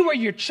thought we were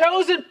your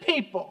chosen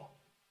people.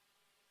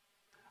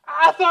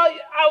 I thought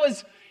I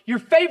was your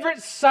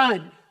favorite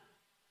son.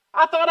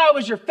 I thought I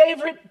was your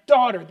favorite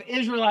daughter. The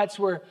Israelites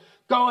were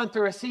going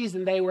through a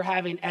season. They were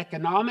having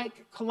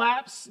economic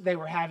collapse. They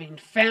were having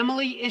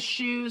family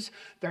issues.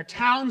 Their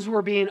towns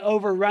were being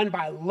overrun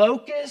by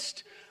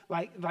locusts,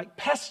 like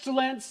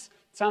pestilence.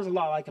 It sounds a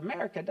lot like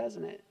America,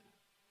 doesn't it?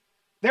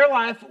 Their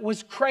life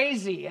was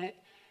crazy.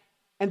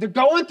 And they're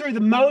going through the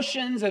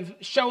motions of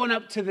showing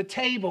up to the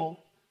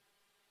table,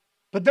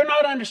 but they're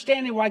not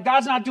understanding why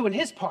God's not doing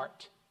his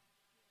part.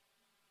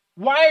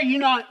 Why are you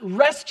not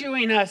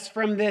rescuing us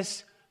from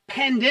this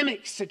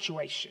pandemic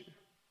situation?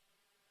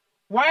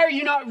 Why are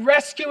you not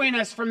rescuing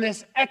us from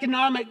this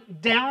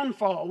economic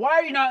downfall? Why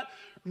are you not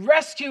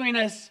rescuing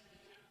us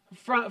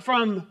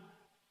from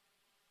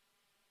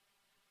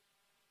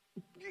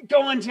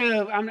going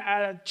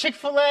to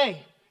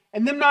Chick-fil-A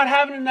and them not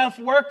having enough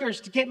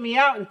workers to get me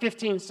out in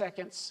 15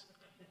 seconds?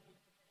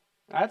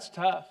 That's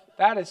tough.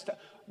 That is tough.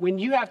 When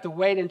you have to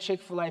wait in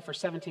Chick-fil-A for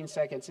 17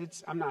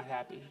 seconds, I'm not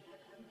happy.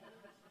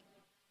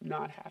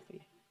 Not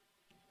happy.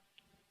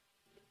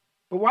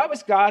 But why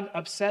was God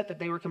upset that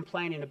they were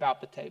complaining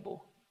about the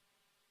table?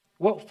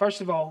 Well,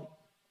 first of all,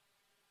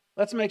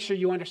 let's make sure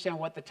you understand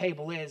what the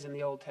table is in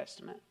the Old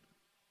Testament.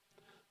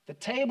 The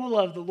table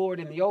of the Lord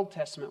in the Old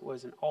Testament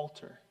was an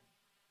altar.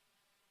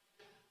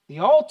 The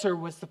altar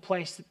was the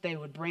place that they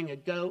would bring a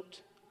goat,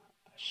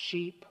 a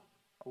sheep,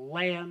 a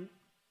lamb,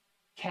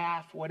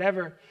 calf,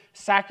 whatever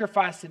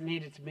sacrifice that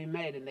needed to be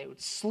made, and they would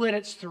slit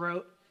its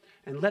throat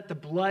and let the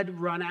blood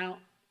run out,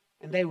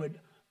 and they would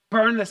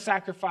burn the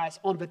sacrifice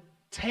on the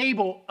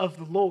table of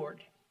the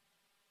Lord,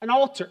 an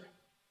altar.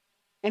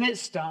 And it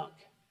stunk.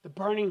 The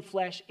burning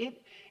flesh,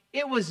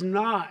 it was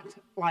not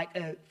like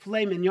a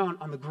filet mignon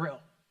on the grill.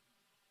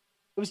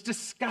 It was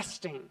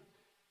disgusting.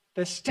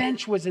 The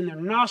stench was in their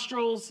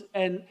nostrils,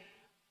 and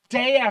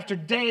day after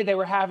day they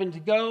were having to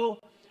go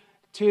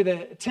to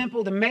the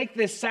temple to make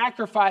this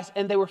sacrifice,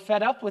 and they were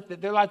fed up with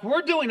it. They're like,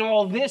 we're doing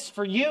all this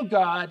for you,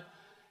 God.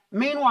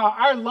 Meanwhile,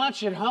 our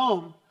lunch at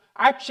home,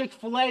 our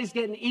Chick-fil-A is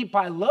getting eaten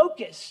by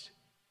locusts.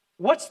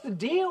 What's the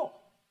deal?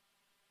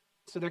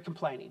 So they're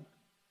complaining.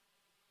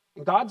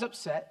 And God's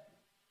upset.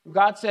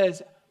 God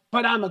says,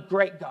 but I'm a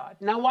great God.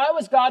 Now, why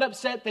was God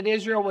upset that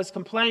Israel was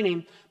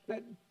complaining?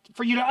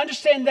 For you to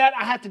understand that,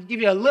 I have to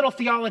give you a little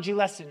theology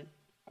lesson,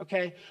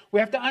 okay? We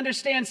have to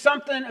understand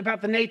something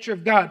about the nature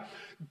of God.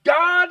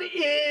 God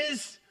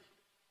is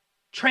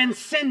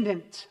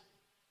transcendent.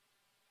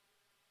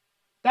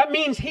 That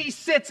means he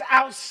sits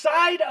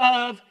outside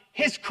of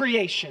his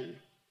creation.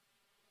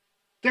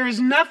 There is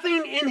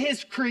nothing in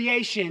his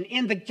creation,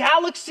 in the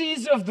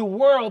galaxies of the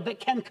world, that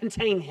can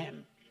contain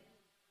him.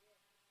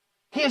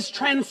 He is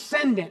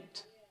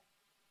transcendent.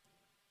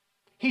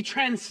 He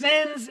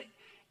transcends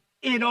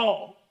it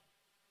all.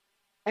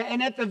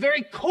 And at the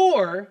very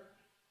core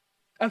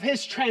of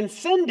his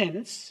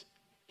transcendence,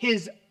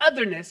 his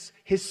otherness,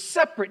 his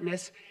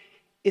separateness,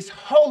 is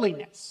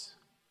holiness.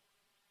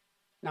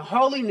 Now,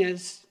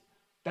 holiness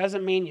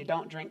doesn't mean you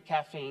don't drink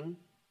caffeine.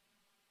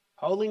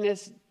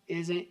 Holiness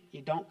isn't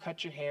you don't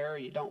cut your hair or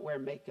you don't wear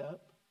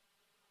makeup.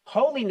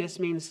 Holiness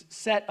means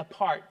set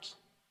apart.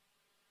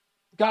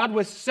 God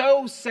was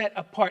so set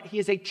apart. He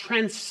is a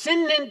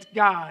transcendent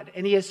God,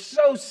 and he is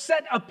so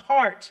set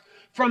apart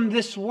from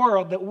this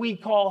world that we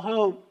call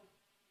home.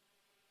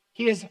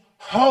 He is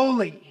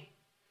holy.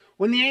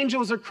 When the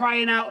angels are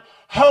crying out,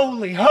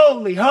 holy,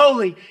 holy,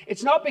 holy,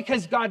 it's not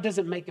because God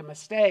doesn't make a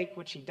mistake,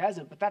 which he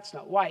doesn't, but that's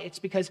not why. It's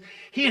because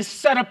he is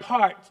set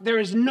apart. There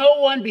is no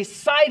one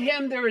beside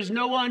him. There is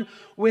no one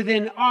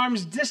within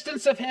arm's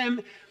distance of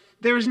him.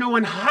 There is no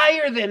one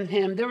higher than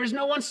him. There is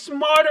no one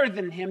smarter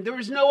than him. There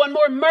is no one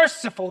more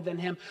merciful than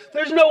him.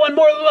 There's no one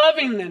more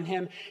loving than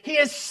him. He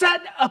is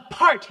set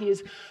apart. He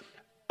is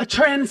a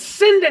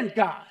transcendent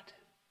God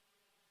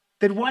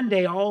that one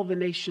day all the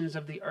nations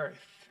of the earth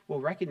will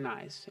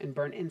recognize and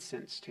burn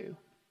incense to.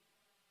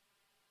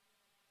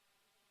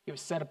 He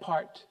was set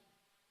apart.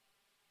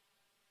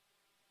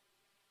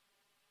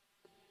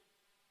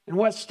 And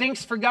what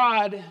stinks for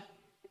God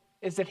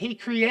is that he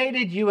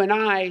created you and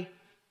I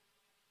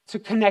to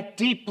connect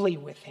deeply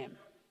with him.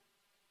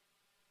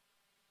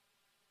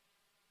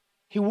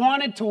 He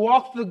wanted to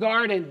walk the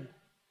garden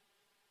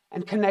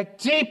and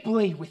connect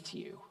deeply with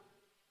you.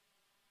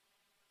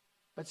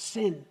 But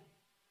sin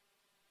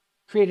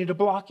created a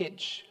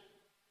blockage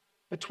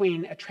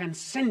between a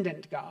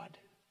transcendent God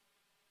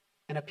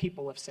and a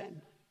people of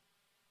sin.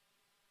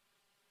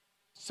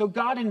 So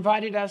God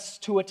invited us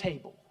to a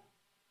table.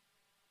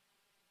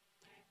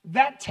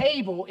 That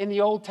table in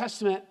the Old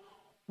Testament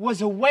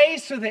was a way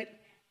so that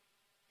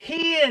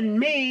he and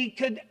me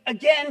could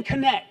again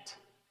connect.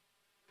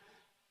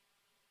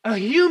 A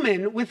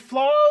human with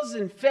flaws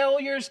and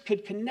failures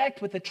could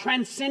connect with a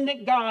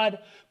transcendent God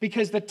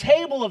because the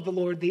table of the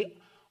Lord, the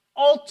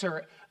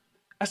altar,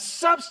 a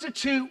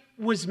substitute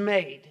was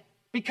made.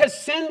 Because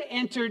sin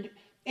entered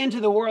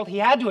into the world, he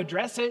had to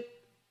address it.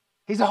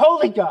 He's a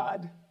holy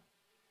God.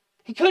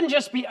 He couldn't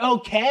just be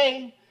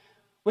okay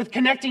with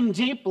connecting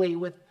deeply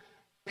with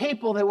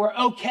people that were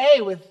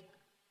okay with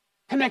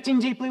connecting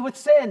deeply with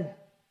sin.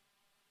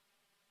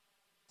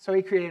 So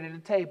he created a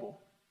table.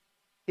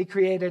 He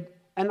created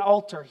an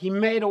altar. He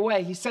made a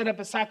way. He set up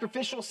a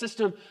sacrificial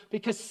system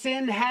because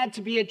sin had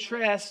to be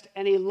addressed,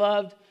 and he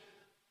loved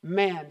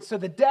man. So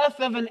the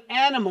death of an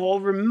animal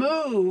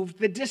removed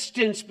the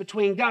distance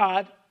between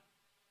God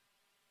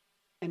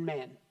and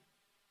man.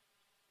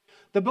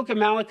 The book of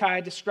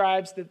Malachi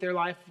describes that their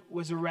life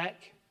was a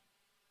wreck,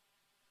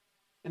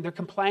 and they're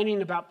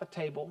complaining about the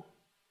table.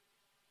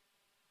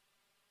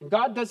 And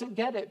God doesn't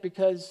get it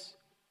because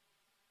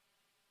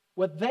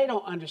what they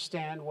don't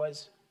understand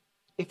was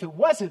if it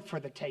wasn't for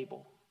the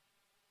table,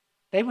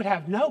 they would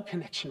have no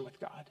connection with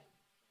God.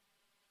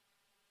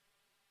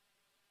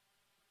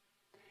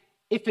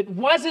 If it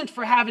wasn't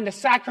for having to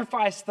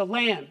sacrifice the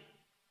lamb,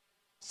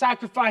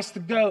 sacrifice the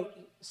goat,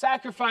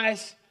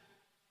 sacrifice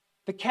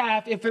the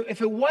calf, if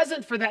it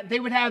wasn't for that, they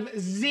would have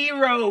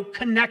zero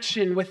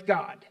connection with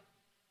God.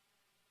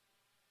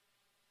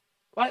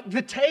 Like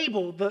the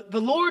table,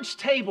 the Lord's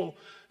table,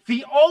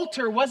 the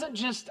altar wasn't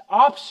just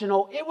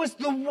optional, it was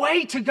the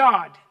way to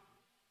God.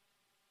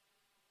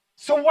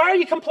 So why are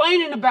you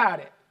complaining about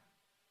it?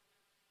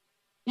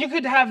 You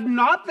could have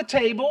not the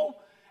table,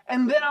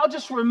 and then I'll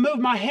just remove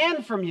my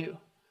hand from you.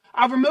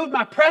 I'll remove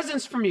my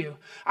presence from you.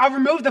 I'll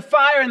remove the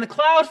fire and the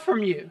cloud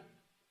from you.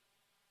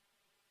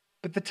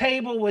 But the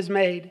table was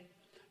made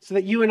so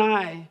that you and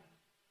I,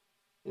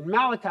 in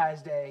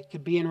Malachi's day,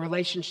 could be in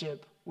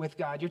relationship with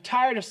God. You're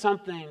tired of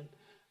something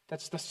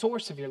that's the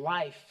source of your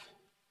life.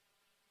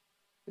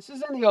 This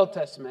is in the Old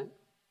Testament.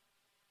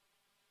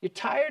 You're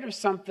tired of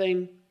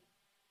something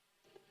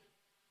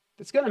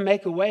that's going to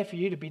make a way for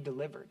you to be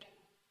delivered.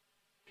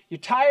 You're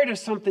tired of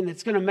something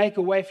that's going to make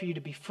a way for you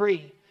to be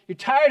free. You're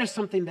tired of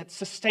something that's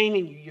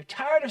sustaining you. You're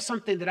tired of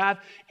something that I've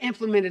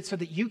implemented so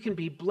that you can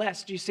be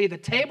blessed. You see, the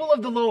table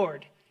of the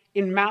Lord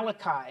in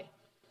Malachi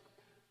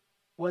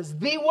was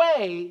the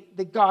way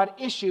that God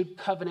issued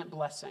covenant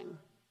blessing.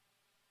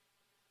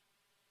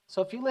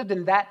 So if you lived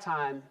in that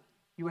time,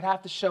 you would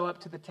have to show up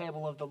to the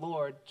table of the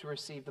Lord to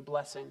receive the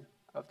blessing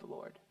of the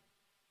Lord.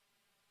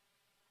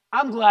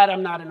 I'm glad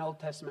I'm not an Old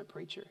Testament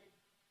preacher.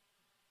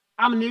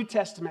 I'm a New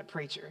Testament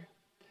preacher.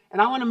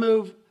 And I want to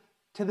move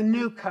to the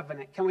new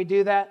covenant. Can we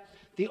do that?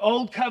 The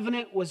old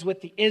covenant was with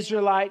the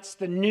Israelites.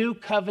 The new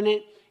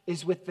covenant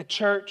is with the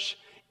church.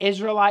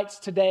 Israelites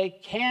today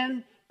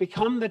can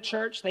become the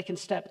church. They can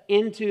step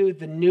into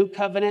the new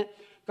covenant.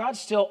 God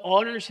still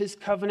honors his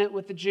covenant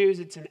with the Jews.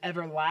 It's an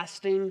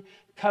everlasting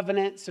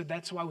covenant. So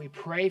that's why we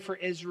pray for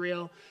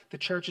Israel. The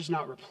church has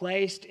not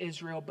replaced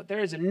Israel, but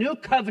there is a new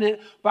covenant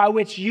by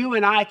which you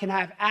and I can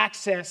have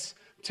access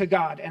to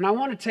God. And I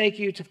want to take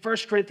you to 1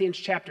 Corinthians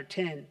chapter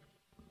 10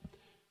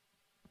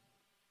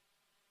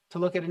 to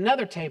look at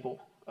another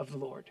table of the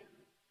Lord.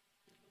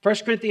 1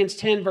 Corinthians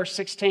 10 verse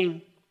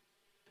 16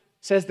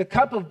 says, the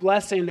cup of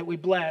blessing that we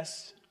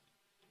bless,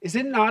 is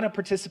it not a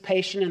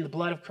participation in the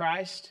blood of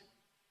Christ?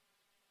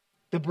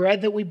 The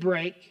bread that we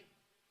break,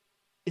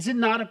 is it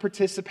not a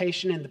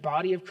participation in the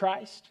body of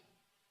Christ?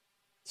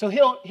 So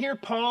here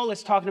Paul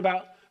is talking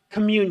about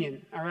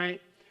communion, all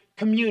right?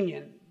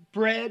 Communion,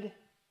 bread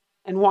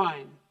and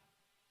wine,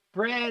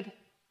 bread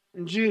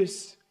and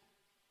juice,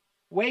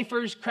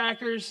 wafers,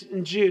 crackers,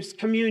 and juice,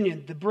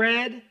 communion. The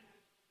bread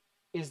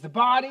is the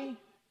body,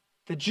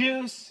 the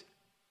juice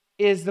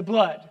is the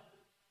blood.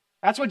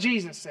 That's what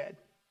Jesus said.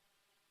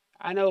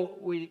 I know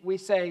we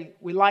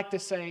like to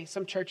say,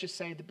 some churches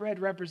say the bread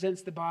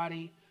represents the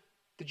body,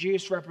 the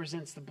juice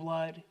represents the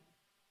blood,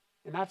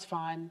 and that's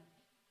fine.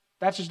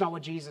 That's just not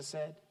what Jesus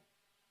said.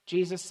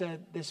 Jesus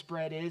said, this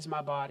bread is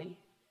my body,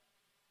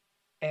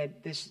 and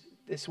this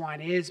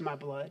wine is my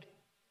blood.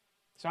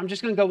 So I'm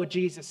just going to go what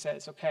Jesus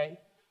says, okay?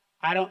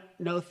 I don't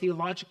know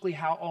theologically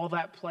how all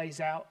that plays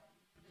out,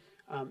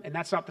 and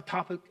that's not the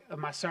topic of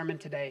my sermon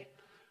today.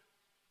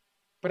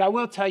 But I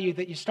will tell you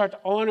that you start to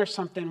honor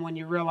something when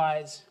you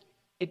realize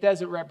it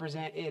doesn't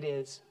represent, it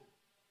is.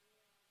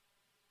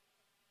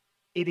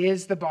 It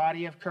is the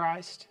body of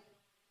Christ.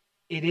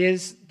 It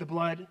is the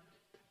blood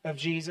of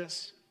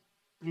Jesus.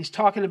 And he's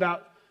talking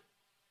about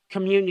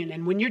communion.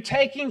 And when you're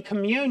taking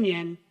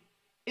communion,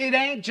 it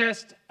ain't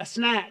just a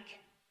snack.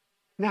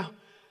 Now,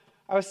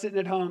 I was sitting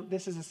at home.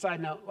 This is a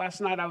side note. Last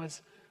night I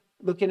was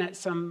looking at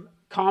some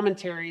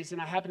commentaries,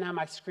 and I happened to have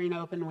my screen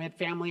open. We had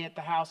family at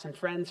the house and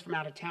friends from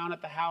out of town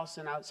at the house,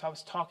 and so I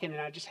was talking,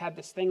 and I just had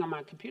this thing on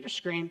my computer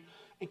screen,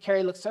 and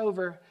Carrie looks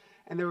over,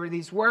 and there were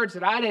these words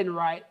that I didn't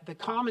write. The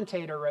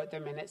commentator wrote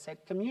them, and it said,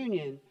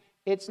 communion.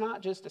 It's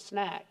not just a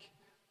snack.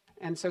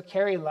 And so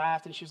Carrie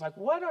laughed, and she was like,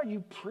 what are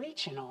you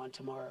preaching on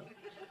tomorrow?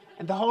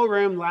 And the whole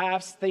room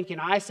laughs, thinking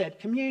I said,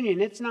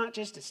 communion, it's not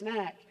just a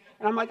snack.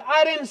 And I'm like,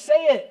 I didn't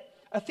say it.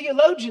 A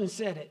theologian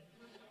said it.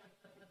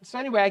 So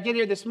anyway, I get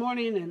here this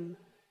morning, and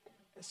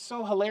it's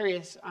so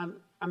hilarious.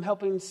 I'm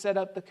helping set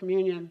up the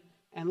communion,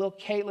 and little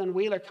Caitlin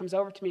Wheeler comes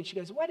over to me, and she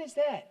goes, what is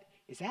that?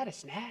 Is that a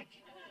snack?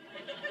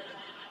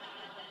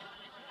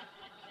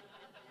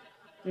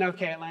 No,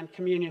 Caitlin,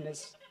 communion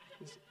is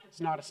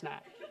not a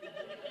snack.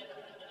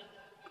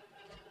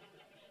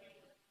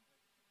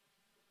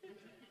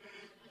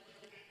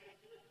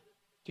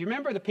 Do you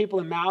remember the people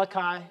in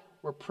Malachi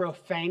were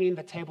profaning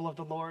the table of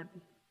the Lord?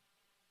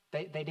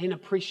 They didn't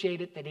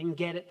appreciate it. They didn't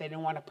get it. They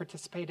didn't want to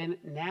participate in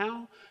it.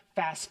 Now,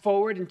 fast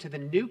forward into the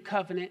new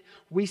covenant,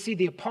 we see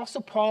the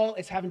Apostle Paul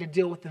is having to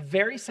deal with the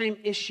very same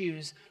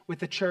issues with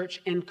the church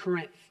in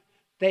Corinth.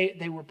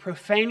 They were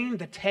profaning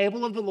the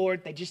table of the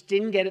Lord. They just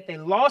didn't get it. They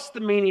lost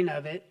the meaning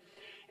of it.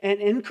 And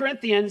in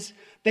Corinthians,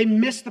 they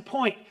missed the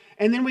point.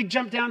 And then we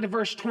jump down to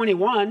verse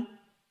 21,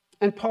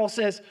 and Paul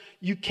says,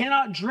 you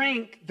cannot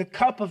drink the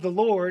cup of the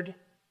Lord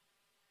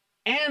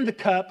and the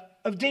cup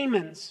of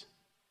demons.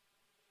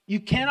 You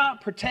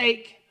cannot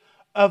partake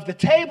of the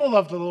table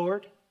of the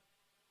Lord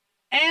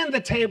and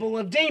the table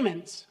of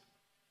demons.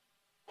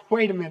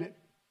 Wait a minute.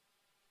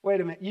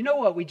 You know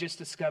what we just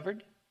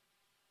discovered?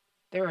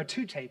 There are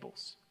two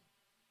tables.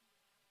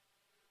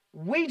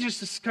 We just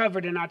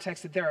discovered in our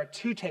text that there are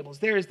two tables.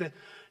 There is the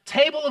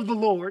table of the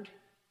Lord,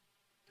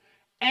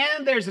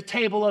 and there's a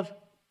table of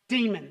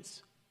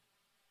demons.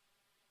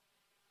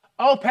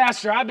 Oh,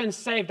 Pastor, I've been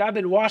saved. I've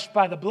been washed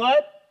by the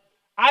blood.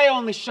 I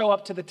only show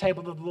up to the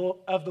table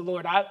of the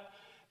Lord.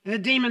 The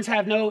demons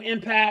have no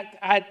impact.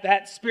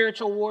 That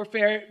spiritual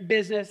warfare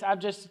business,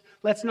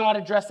 let's not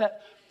address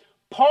that.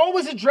 Paul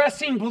was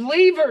addressing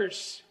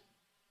believers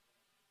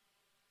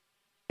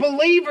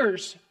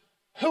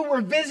who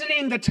were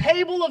visiting the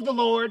table of the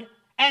Lord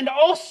and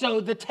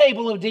also the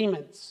table of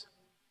demons.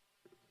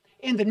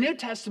 In the New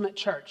Testament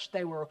church,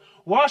 they were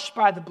washed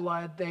by the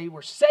blood, they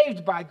were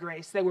saved by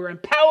grace, they were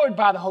empowered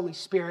by the Holy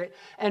Spirit,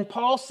 and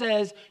Paul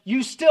says,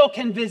 you still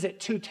can visit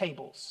two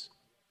tables.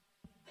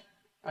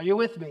 Are you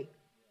with me?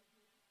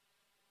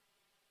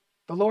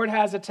 The Lord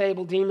has a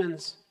table,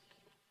 demons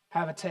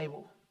have a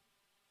table.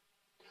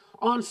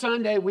 On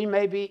Sunday, we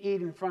may be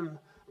eating from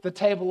the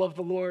table of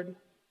the Lord,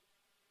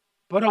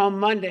 but on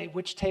Monday,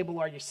 which table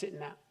are you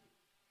sitting at?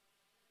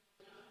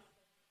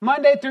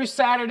 Monday through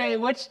Saturday,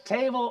 which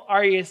table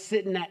are you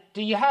sitting at?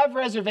 Do you have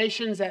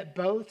reservations at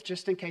both,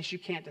 just in case you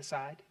can't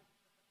decide?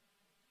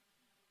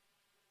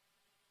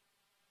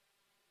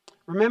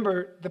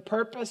 Remember, the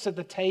purpose of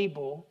the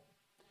table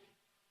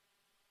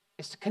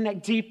is to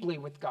connect deeply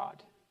with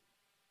God,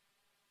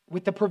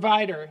 with the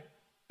provider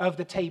of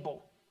the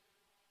table.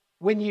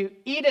 When you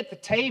eat at the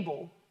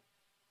table,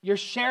 you're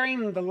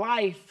sharing the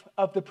life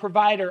of the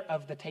provider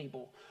of the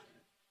table.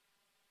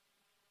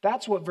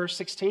 That's what verse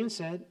 16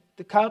 said.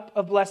 The cup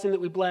of blessing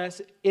that we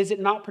bless, is it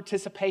not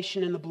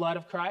participation in the blood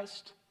of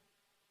Christ?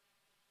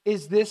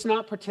 Is this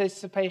not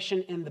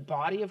participation in the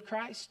body of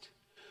Christ?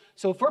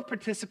 So if we're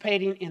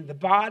participating in the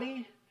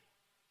body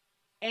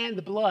and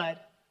the blood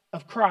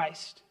of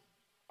Christ,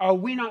 are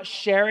we not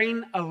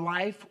sharing a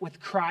life with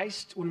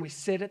Christ when we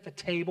sit at the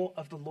table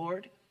of the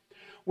Lord?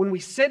 When we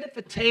sit at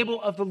the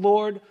table of the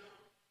Lord,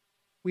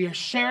 we are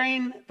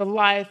sharing the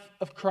life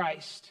of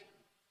Christ.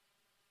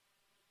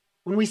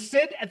 When we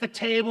sit at the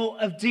table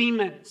of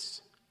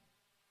demons,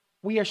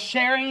 we are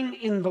sharing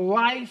in the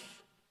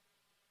life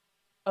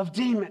of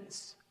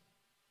demons.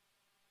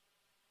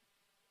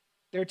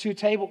 There are two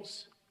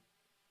tables.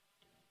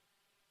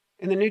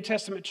 In the New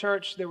Testament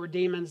church, there were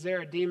demons. There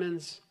are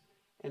demons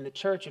in the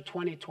church of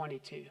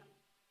 2022.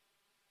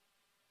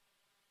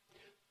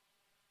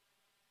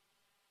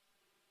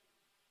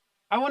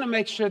 I want to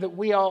make sure that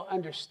we all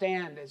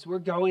understand as we're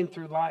going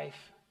through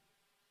life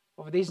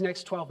over these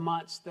next 12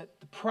 months that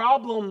the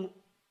problem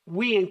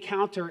we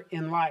encounter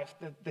in life,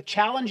 the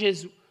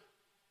challenges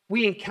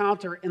we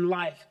encounter in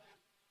life,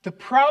 the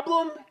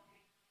problem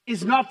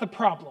is not the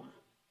problem.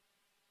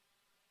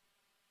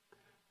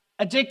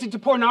 Addicted to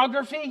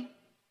pornography,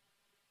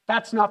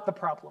 that's not the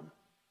problem.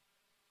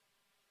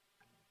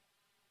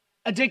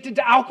 Addicted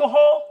to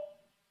alcohol,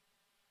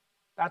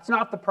 that's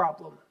not the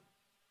problem.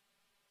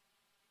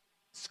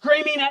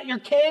 Screaming at your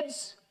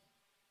kids,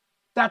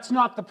 that's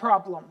not the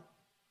problem.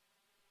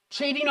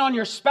 Cheating on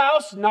your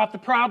spouse, not the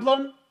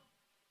problem.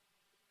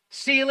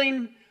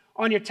 Stealing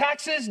on your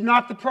taxes,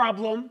 not the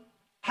problem.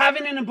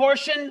 Having an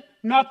abortion,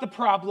 not the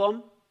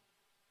problem.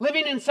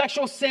 Living in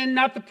sexual sin,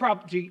 not the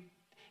problem.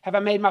 Have I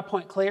made my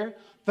point clear?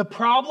 The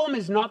problem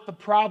is not the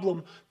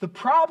problem. The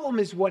problem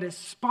is what is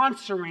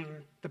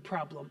sponsoring the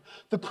problem.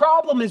 The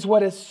problem is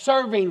what is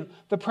serving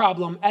the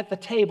problem at the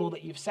table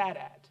that you've sat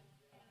at.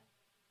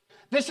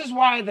 This is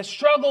why the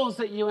struggles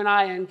that you and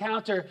I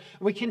encounter,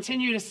 we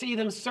continue to see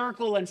them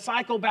circle and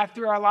cycle back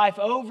through our life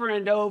over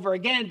and over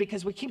again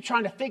because we keep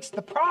trying to fix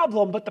the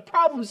problem, but the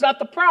problem's not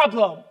the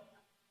problem.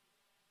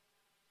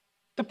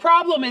 The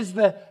problem is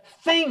the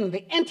thing,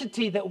 the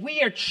entity that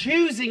we are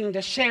choosing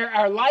to share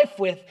our life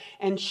with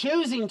and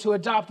choosing to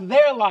adopt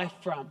their life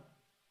from.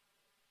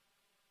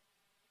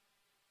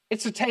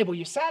 It's the table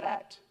you sat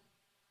at.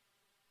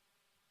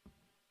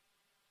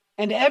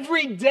 And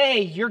every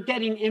day you're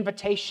getting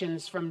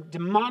invitations from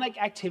demonic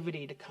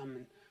activity to come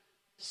and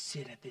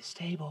sit at this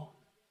table.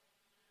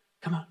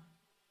 Come on,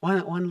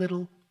 one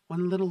little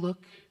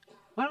look.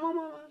 One.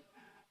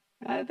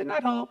 They're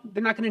not home.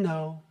 They're not going to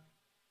know.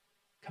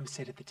 Come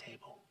sit at the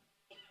table.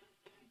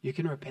 You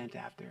can repent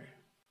after.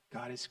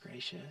 God is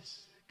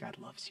gracious. God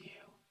loves you.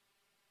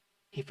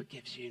 He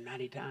forgives you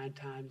 99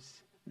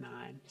 times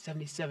 9,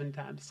 77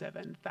 times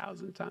 7,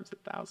 1,000 times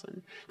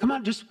 1,000. Come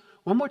on, just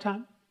one more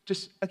time.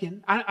 Just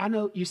again, I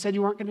know you said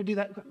you weren't going to do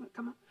that.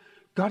 Come on.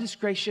 God is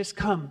gracious.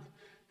 Come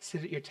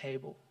sit at your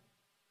table.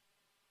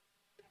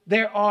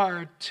 There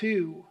are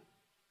two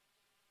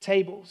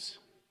tables.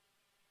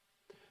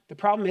 The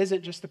problem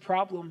isn't just the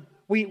problem.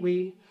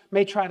 We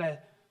may try to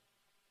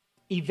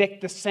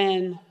evict the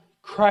sin,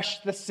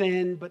 crush the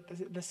sin, but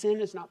the sin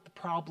is not the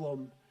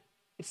problem.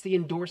 It's the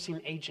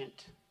endorsing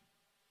agent.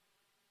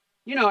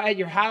 You know, at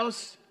your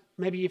house,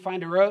 maybe you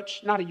find a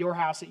roach, not at your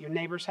house, at your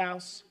neighbor's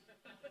house.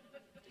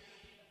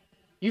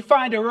 You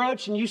find a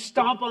roach and you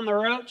stomp on the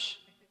roach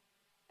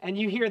and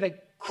you hear the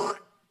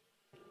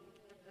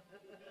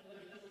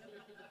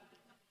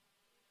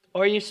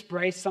or you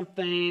spray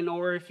something,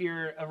 or if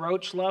you're a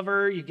roach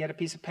lover, you get a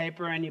piece of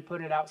paper and you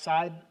put it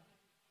outside.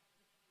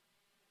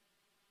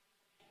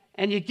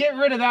 And you get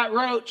rid of that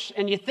roach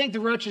and you think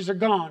the roaches are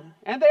gone.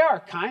 And they are,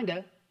 kind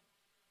of.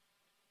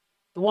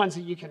 The ones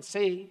that you can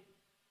see.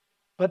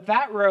 But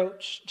that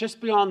roach, just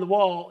beyond the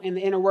wall, in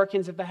the inner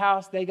workings of the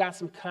house, they got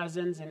some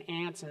cousins and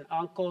aunts and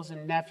uncles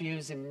and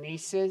nephews and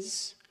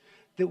nieces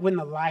that when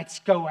the lights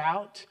go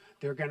out,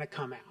 they're going to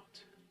come out.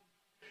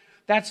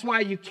 That's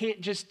why you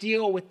can't just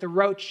deal with the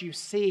roach you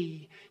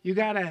see. You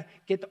got to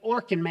get the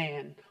Orkin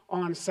man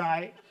on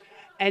site,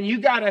 and you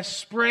got to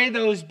spray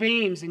those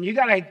beams, and you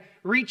got to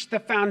reach the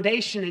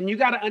foundation, and you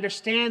got to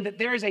understand that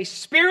there is a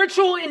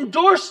spiritual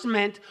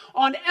endorsement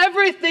on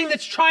everything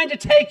that's trying to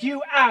take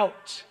you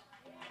out.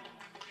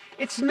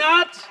 It's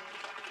not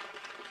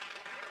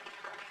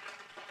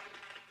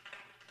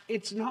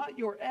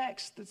your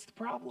ex that's the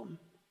problem.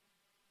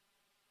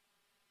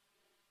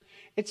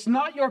 it's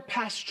not your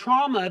past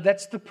trauma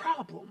that's the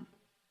problem.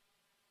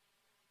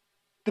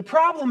 The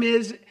problem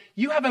is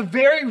you have a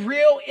very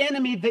real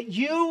enemy that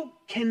you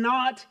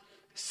cannot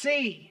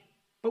see.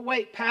 But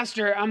wait,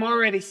 Pastor, I'm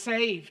already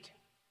saved.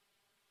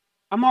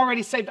 I'm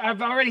already saved.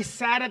 I've already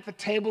sat at the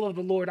table of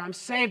the Lord. I'm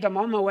saved. I'm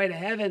on my way to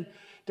heaven.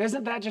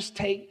 Doesn't that just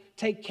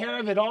take care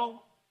of it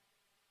all?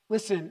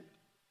 Listen,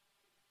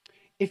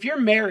 if you're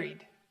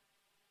married,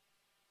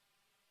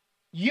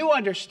 you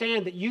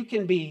understand that you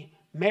can be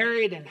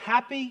married and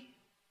happy.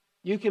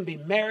 You can be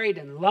married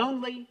and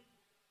lonely.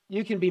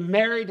 You can be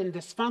married and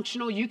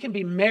dysfunctional. You can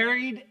be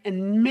married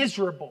and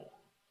miserable.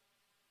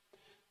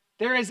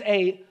 There is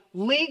a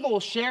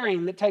legal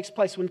sharing that takes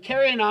place. When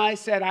Carrie and I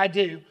said I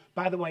do,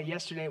 by the way,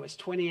 yesterday was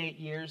 28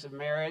 years of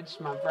marriage,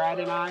 my bride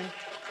and I.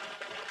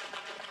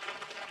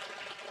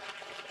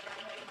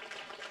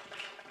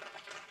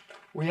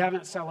 We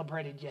haven't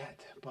celebrated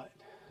yet, but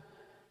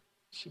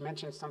she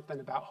mentioned something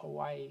about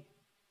Hawaii.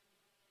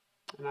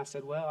 And I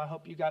said, well, I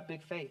hope you got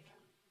big faith.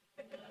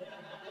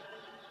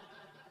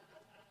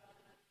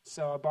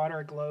 So I bought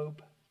her a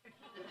globe.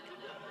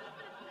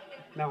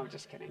 No, I'm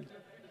just kidding.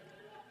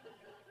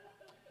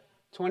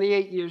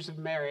 28 years of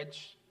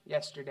marriage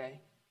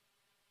yesterday.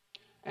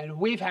 And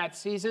we've had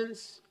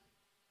seasons.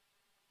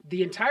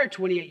 The entire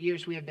 28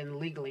 years we have been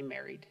legally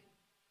married.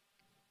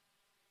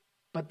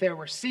 But there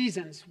were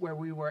seasons where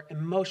we were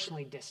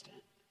emotionally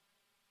distant.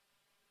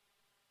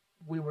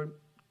 We were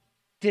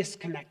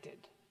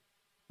disconnected,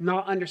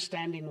 not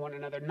understanding one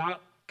another,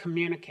 not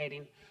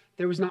communicating.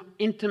 There was not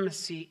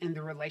intimacy in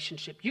the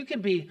relationship. You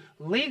can be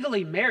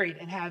legally married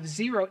and have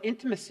zero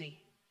intimacy.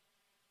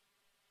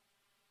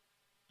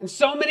 And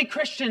so many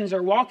Christians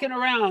are walking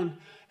around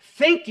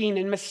thinking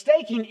and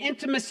mistaking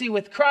intimacy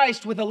with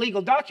Christ with a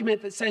legal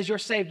document that says you're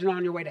saved and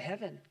on your way to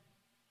heaven.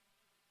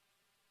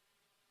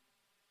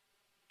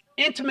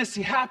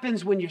 Intimacy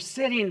happens when you're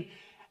sitting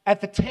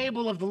at the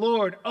table of the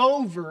Lord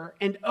over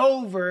and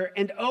over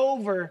and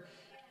over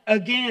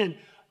again.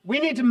 We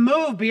need to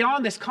move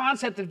beyond this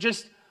concept of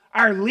just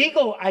our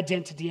legal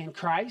identity in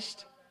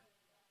Christ.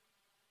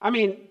 I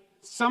mean,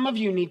 some of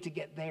you need to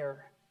get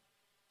there.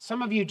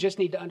 Some of you just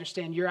need to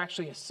understand you're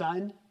actually a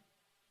son,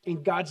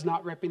 and God's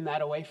not ripping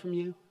that away from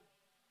you.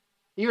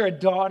 You're a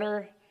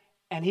daughter,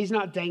 and He's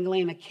not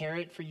dangling a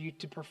carrot for you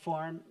to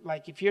perform.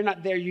 Like, if you're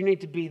not there, you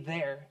need to be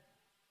there.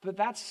 But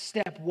that's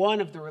step one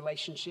of the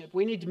relationship.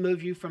 We need to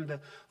move you from the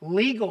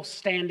legal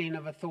standing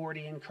of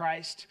authority in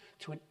Christ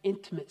to an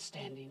intimate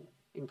standing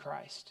in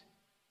Christ.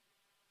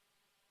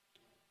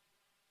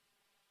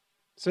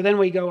 So then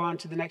we go on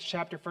to the next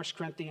chapter, 1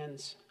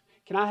 Corinthians.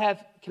 Can I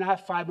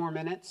have 5 more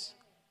minutes?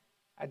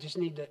 I just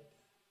need to,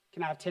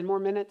 can I have 10 more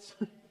minutes?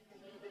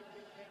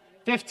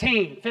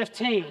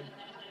 15.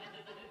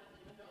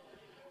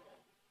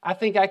 I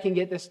think I can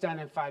get this done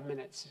in 5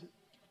 minutes.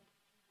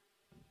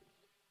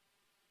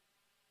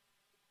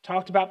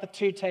 Talked about the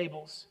 2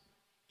 tables.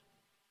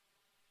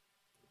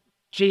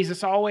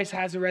 Jesus always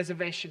has a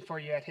reservation for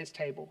you at His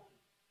table.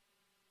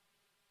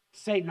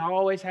 Satan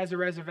always has a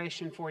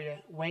reservation for you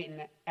waiting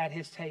at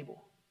his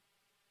table.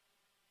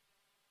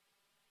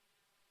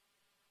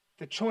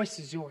 The choice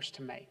is yours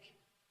to make.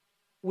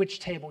 Which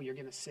table you're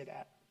going to sit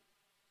at.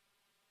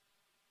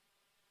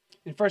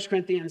 In 1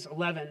 Corinthians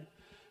 11,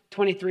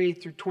 23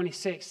 through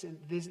 26, and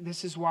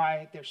this is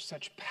why there's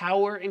such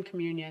power in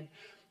communion.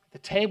 The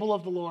table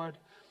of the Lord.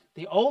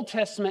 The Old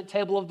Testament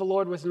table of the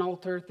Lord was an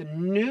altar. The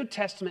New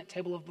Testament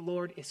table of the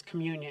Lord is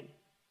communion.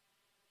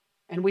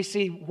 And we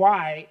see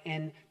why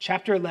in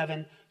chapter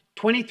 11,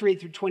 23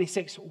 through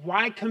 26,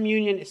 why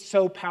communion is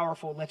so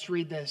powerful. Let's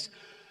read this.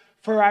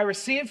 For I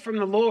received from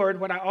the Lord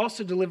what I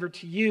also delivered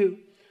to you,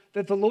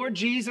 that the Lord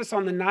Jesus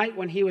on the night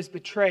when He was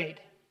betrayed,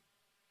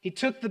 He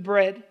took the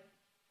bread,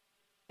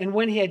 and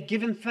when He had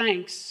given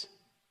thanks,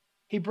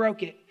 He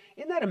broke it.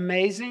 Isn't that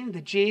amazing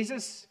that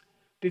Jesus,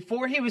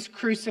 before He was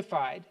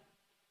crucified,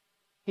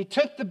 He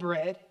took the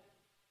bread,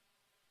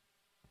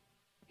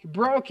 He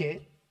broke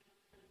it,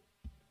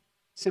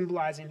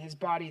 symbolizing His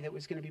body that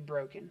was going to be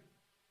broken.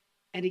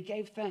 And He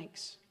gave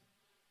thanks.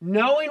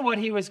 Knowing what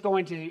He was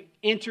going to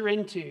enter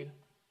into,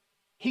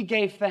 He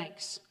gave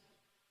thanks.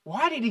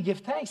 Why did He give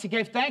thanks? He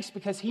gave thanks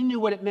because He knew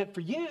what it meant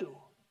for you.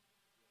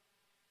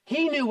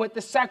 He knew what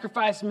the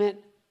sacrifice meant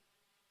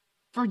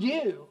for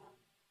you.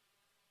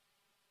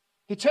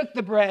 He took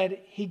the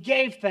bread, He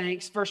gave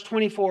thanks. Verse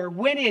 24,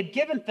 when He had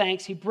given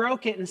thanks, He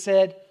broke it and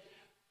said,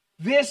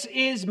 this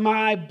is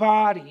my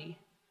body,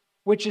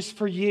 which is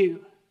for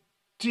you.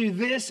 Do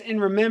this in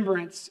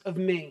remembrance of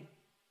me.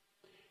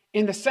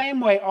 In the same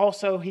way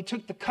also, He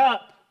took the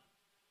cup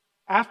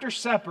after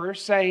supper,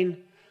 saying,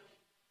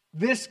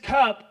 this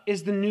cup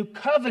is the new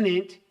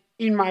covenant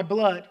in my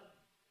blood.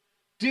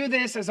 Do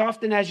this as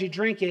often as you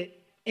drink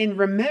it in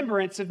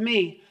remembrance of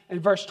me.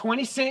 And verse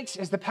 26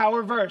 is the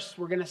power verse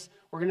we're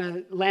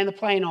gonna land the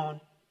plane on.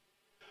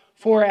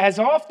 For as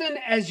often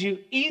as you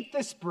eat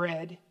this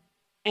bread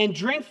and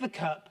drink the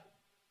cup,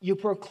 you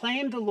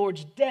proclaim the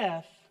Lord's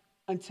death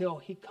until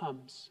He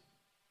comes.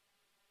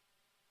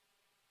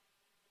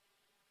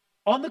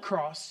 On the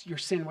cross, your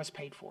sin was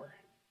paid for.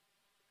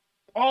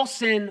 all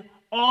sin,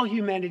 all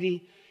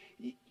humanity.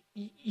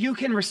 You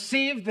can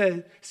receive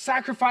the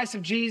sacrifice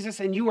of Jesus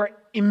and you are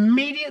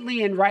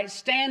immediately in right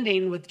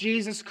standing with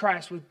Jesus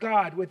Christ, with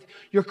God, with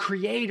your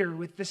Creator,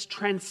 with this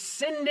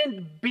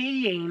transcendent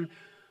being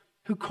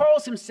who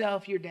calls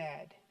himself your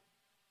dad.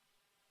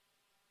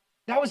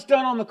 That was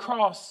done on the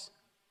cross.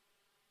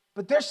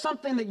 But there's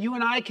something that you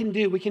and I can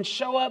do. We can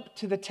show up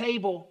to the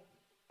table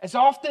as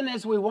often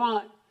as we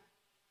want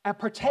and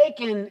partake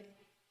in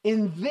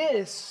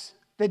this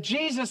that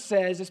Jesus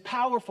says is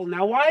powerful.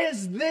 Now, why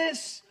is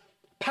this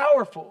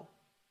powerful?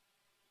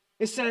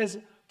 It says,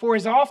 for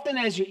as often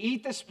as you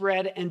eat this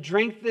bread and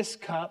drink this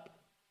cup,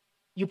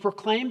 you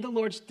proclaim the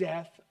Lord's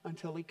death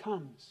until he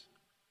comes.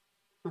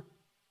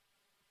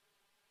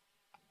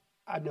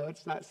 I know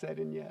it's not set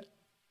in yet.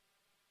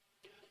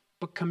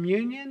 But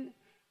communion,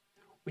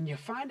 when you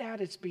find out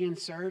it's being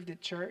served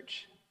at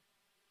church,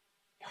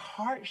 your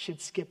heart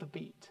should skip a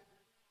beat.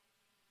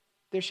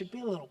 There should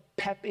be a little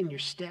pep in your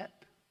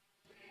step.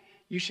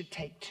 You should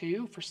take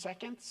 2 for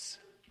seconds.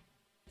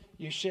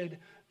 You should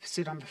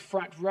sit on the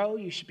front row.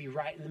 You should be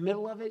right in the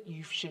middle of it.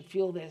 You should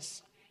feel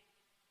this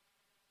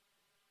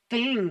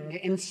thing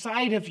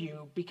inside of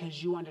you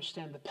because you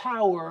understand the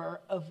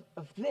power of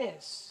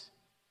this.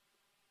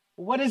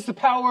 What is the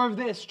power of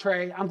this,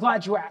 Trey? I'm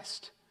glad you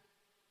asked.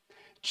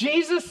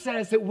 Jesus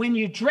says that when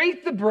you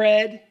drink the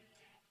bread,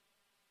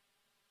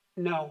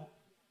 no.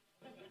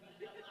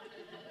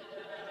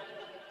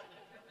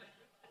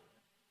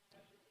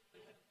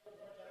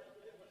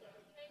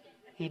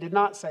 He did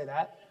not say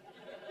that.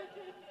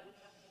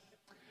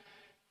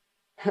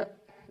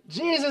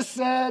 Jesus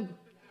said,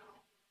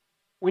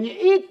 when you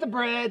eat the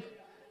bread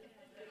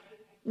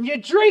and you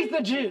drink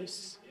the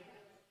juice,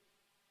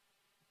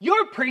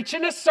 you're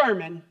preaching a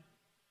sermon.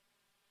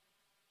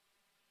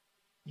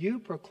 You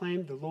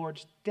proclaim the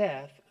Lord's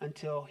death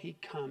until he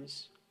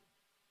comes.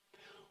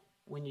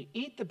 When you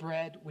eat the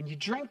bread, when you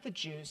drink the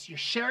juice, you're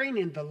sharing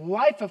in the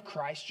life of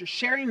Christ. You're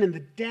sharing in the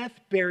death,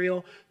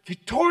 burial,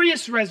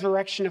 victorious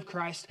resurrection of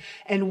Christ.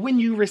 And when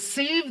you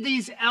receive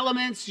these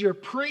elements, you're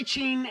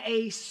preaching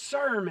a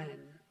sermon,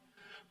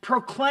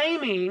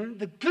 proclaiming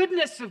the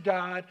goodness of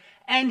God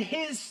and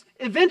his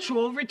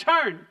eventual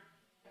return.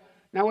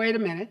 Now, wait a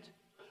minute.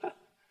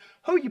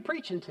 Who are you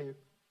preaching to?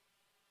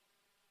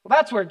 Well,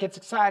 that's where it gets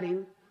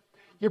exciting.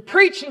 You're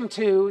preaching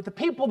to the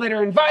people that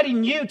are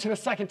inviting you to the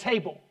second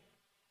table.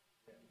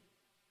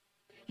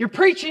 You're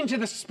preaching to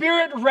the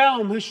spirit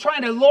realm who's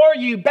trying to lure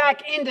you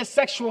back into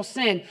sexual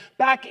sin,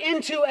 back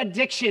into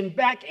addiction,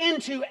 back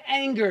into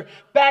anger,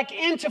 back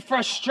into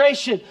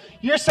frustration.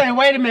 You're saying,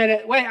 wait a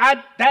minute,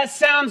 that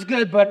sounds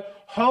good,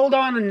 but hold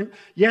on. And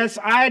yes,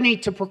 I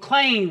need to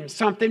proclaim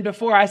something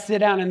before I sit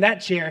down in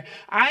that chair.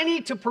 I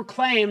need to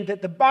proclaim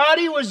that the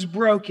body was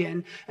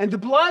broken and the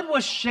blood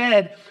was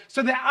shed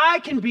so that I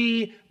can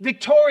be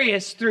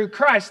victorious through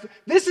Christ.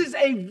 This is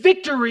a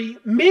victory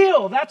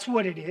meal. That's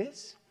what it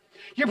is.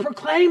 You're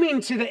proclaiming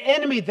to the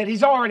enemy that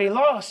he's already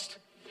lost.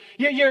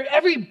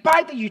 Every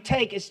bite that you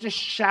take is just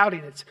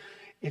shouting.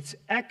 It's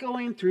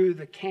echoing through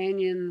the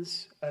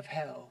canyons of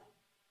hell,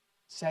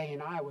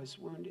 saying, I was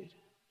wounded.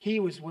 He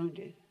was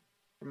wounded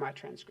for my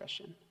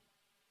transgression.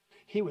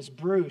 He was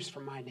bruised for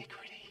my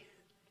iniquity.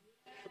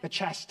 The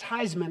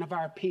chastisement of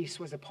our peace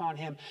was upon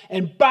him,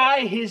 and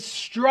by his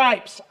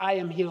stripes I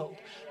am healed.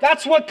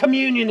 That's what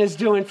communion is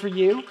doing for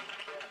you.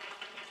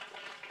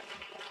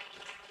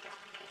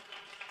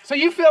 So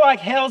you feel like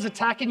hell's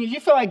attacking you. You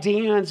feel like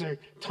demons are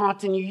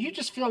taunting you. You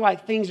just feel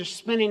like things are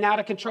spinning out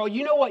of control.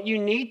 You know what you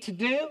need to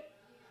do?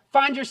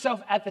 Find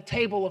yourself at the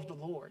table of the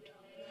Lord.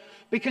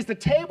 Because the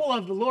table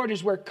of the Lord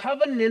is where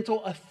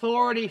covenantal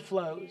authority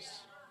flows.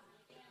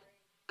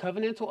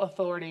 Covenantal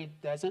authority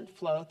doesn't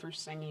flow through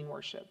singing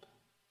worship.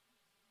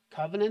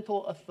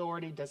 Covenantal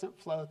authority doesn't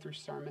flow through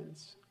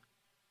sermons.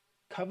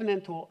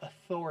 Covenantal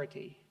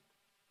authority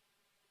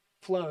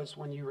flows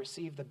when you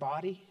receive the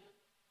body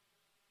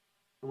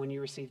and when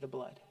you receive the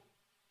blood.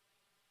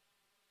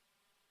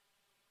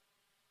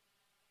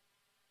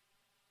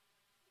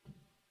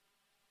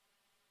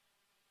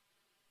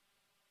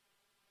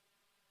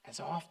 As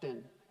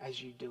often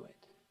as you do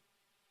it.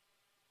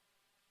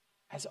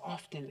 As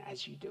often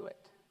as you do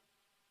it.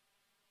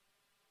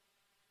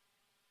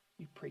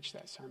 You preach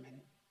that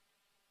sermon.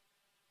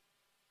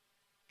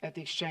 At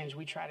the Exchange,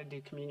 we try to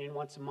do communion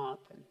once a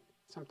month, and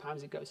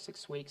sometimes it goes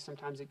 6 weeks,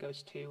 sometimes it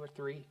goes 2 or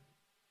 3.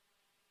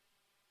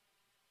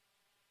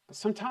 But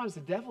sometimes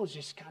the devil is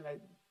just kind of,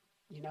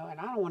 and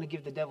I don't want to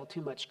give the devil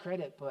too much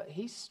credit, but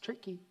he's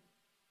tricky.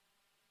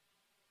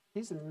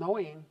 He's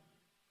annoying.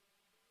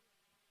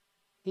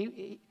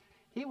 He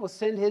will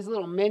send his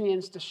little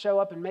minions to show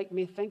up and make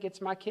me think it's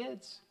my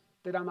kids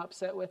that I'm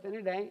upset with, and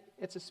it ain't.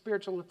 It's a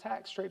spiritual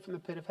attack straight from the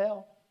pit of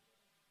hell.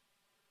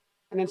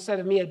 And instead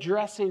of me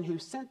addressing who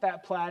sent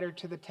that platter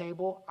to the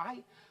table,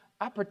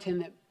 I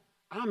pretend that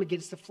I'm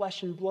against the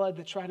flesh and blood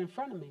that's right in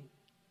front of me.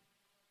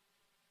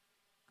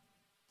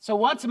 So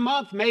once a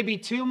month may be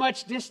too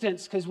much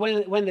distance, because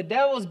when the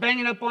devil's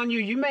banging up on you,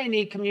 you may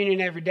need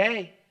communion every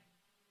day.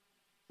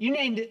 You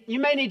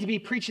may need to be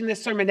preaching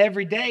this sermon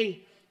every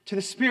day to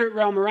the spirit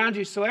realm around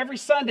you. So every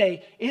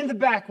Sunday, in the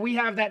back, we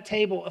have that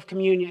table of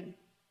communion.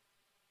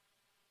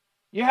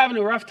 You're having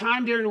a rough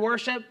time during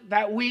worship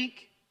that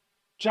week,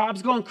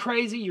 job's going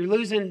crazy, you're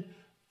losing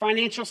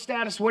financial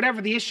status,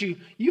 whatever the issue,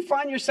 you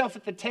find yourself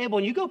at the table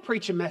and you go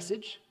preach a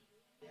message.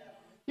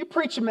 You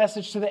preach a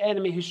message to the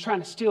enemy who's trying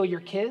to steal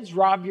your kids,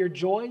 rob your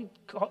joy,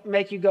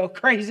 make you go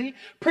crazy.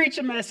 Preach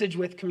a message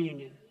with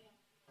communion.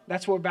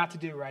 That's what we're about to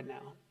do right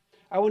now.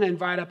 I want to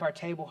invite up our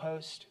table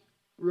host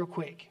real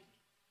quick.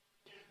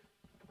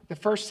 The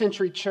first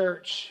century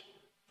church,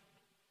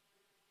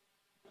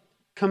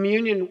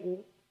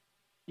 communion,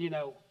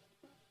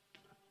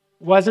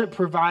 wasn't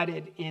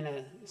provided in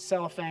a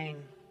cellophane,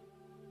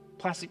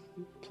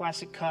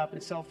 plastic cup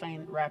and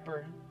cellophane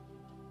wrapper.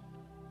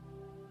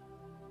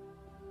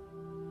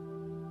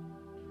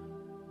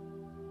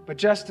 But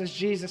just as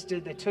Jesus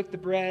did, they took the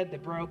bread, they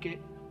broke it.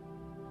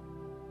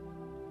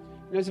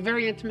 And it was a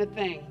very intimate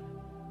thing.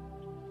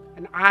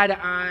 An eye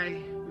to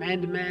eye,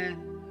 man to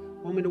man,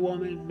 woman to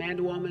woman, man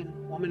to woman,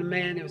 woman to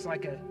man. It was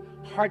like a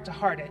heart to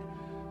heart,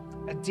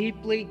 a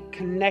deeply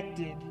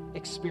connected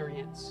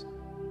experience.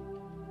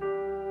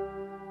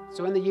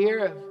 So in the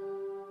year of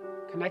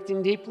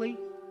connecting deeply,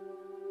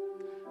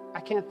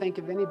 I can't think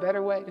of any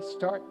better way to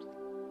start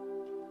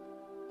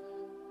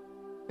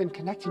than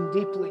connecting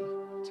deeply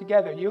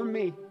together, you and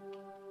me,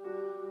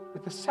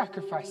 with the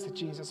sacrifice that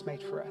Jesus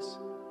made for us,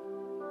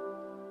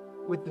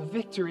 with the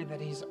victory that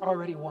he's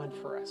already won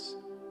for us.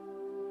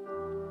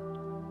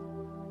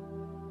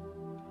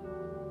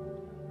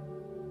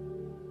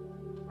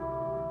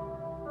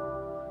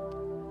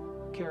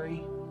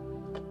 Carrie.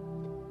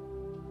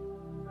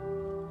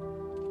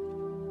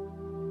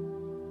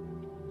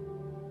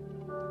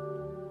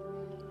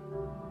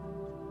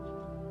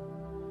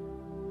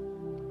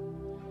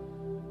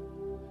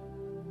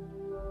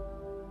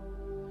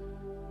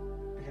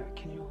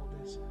 Can you hold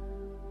this?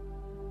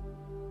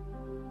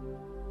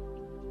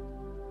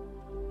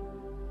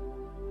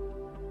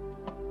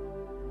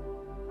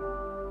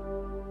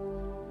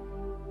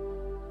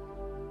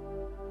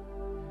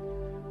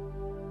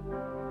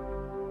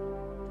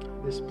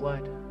 This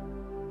blood,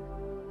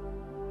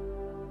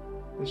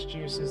 this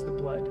juice is the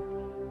blood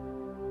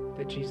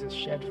that Jesus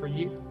shed for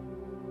you.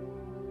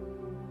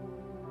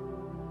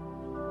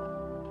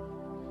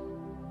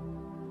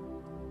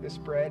 This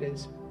bread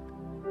is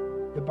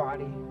the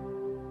body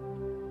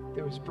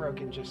that was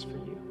broken just for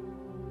you.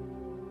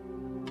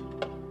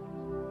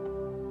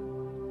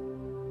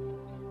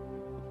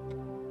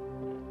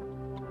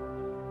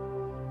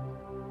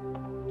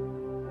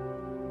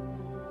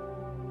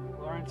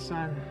 Lawrence,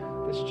 son,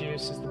 this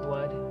juice is the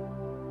blood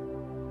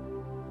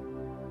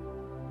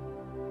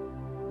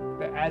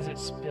that as it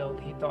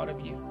spilled, he thought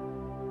of you.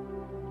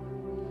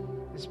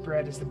 This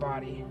bread is the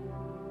body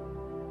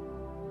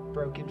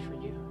broken for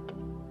you.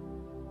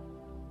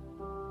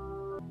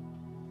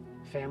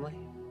 Family,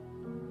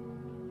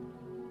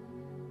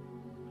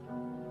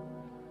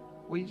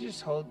 will you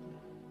just hold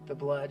the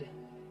blood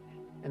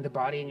and the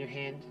body in your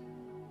hand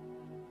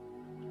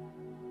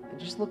and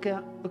just look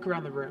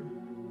around the room.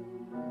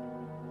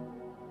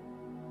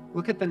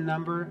 Look at the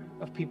number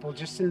of people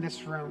just in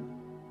this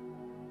room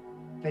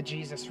that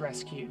Jesus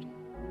rescued,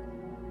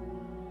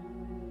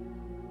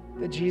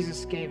 that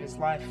Jesus gave his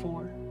life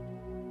for.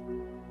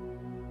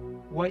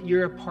 What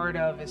you're a part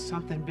of is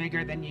something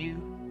bigger than you,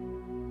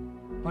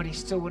 but he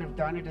still would have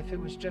done it if it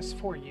was just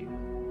for you.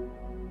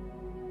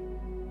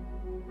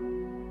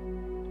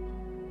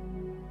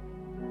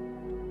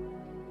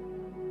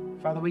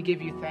 Father, we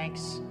give you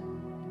thanks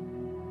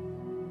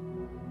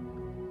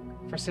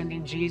for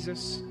sending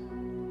Jesus,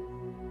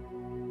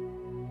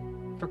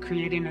 for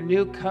creating a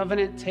new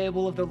covenant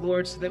table of the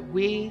Lord so that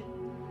we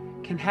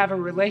can have a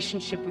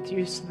relationship with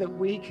you, so that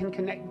we can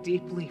connect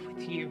deeply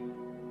with you.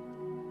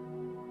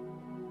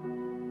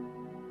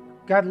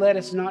 God, let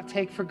us not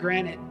take for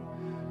granted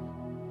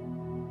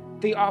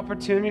the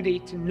opportunity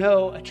to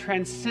know a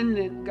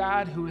transcendent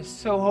God who is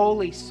so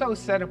holy, so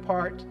set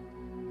apart,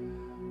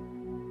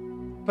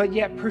 but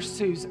yet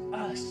pursues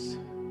us.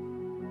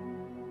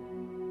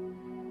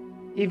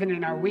 Even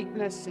in our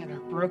weakness, in our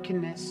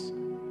brokenness,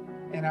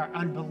 in our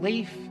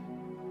unbelief,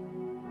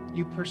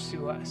 you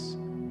pursue us.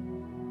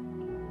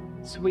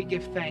 So we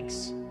give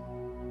thanks.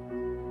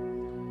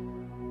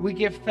 We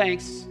give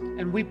thanks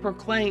and we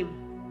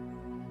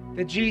proclaim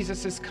that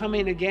Jesus is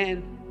coming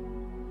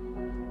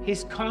again.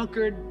 He's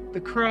conquered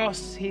the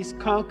cross. He's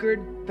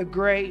conquered the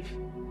grave.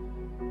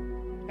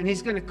 And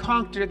he's going to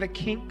conquer the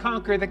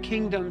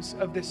kingdoms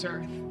of this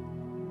earth.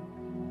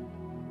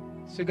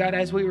 So God,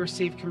 as we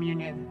receive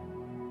communion,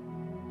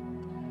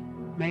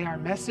 may our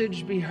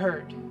message be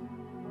heard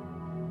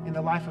in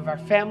the life of our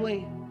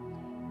family,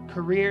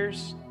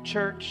 careers,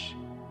 church,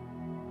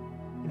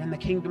 and in the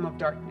kingdom of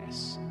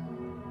darkness.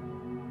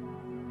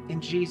 In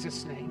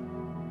Jesus' name,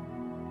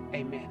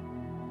 amen.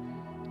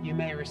 You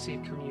may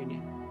receive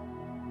communion.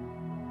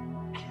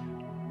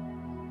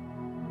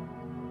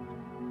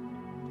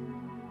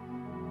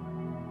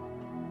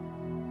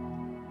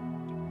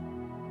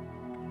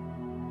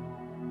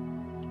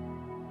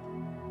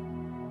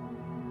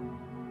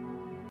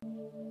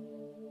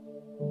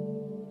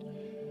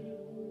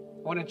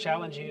 want to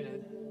challenge you to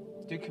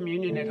do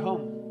communion at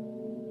home.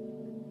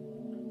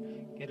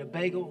 Get a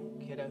bagel,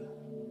 get a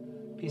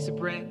piece of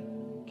bread,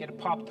 get a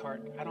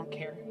Pop-Tart. I don't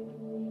care.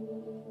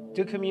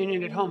 Do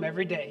communion at home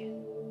every day.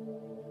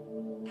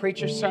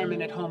 Preach your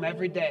sermon at home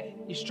every day.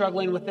 You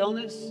struggling with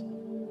illness?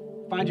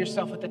 Find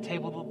yourself at the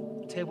table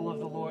of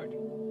the Lord.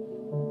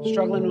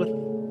 Struggling with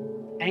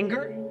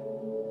anger?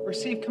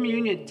 Receive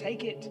communion.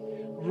 Take it.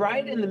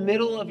 Right in the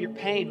middle of your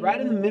pain,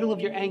 right in the middle of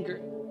your anger.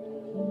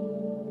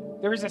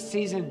 There was a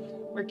season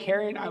where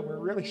Carrie and I were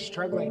really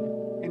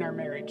struggling in our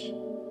marriage.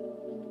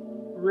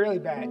 Really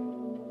bad.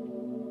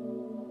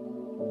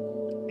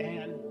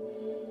 And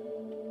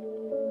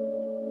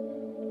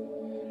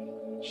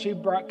she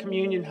brought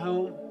communion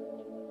home.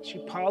 She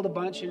piled a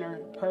bunch in her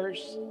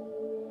purse.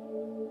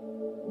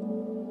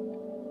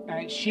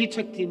 And she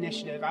took the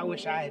initiative. I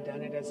wish I had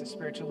done it as a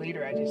spiritual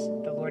leader.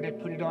 The Lord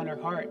had put it on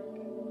her heart.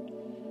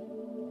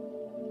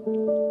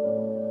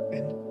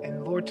 And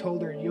the Lord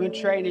told her, you and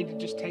Trey need to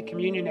just take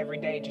communion every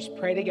day. Just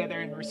pray together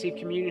and receive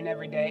communion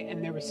every day.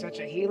 And there was such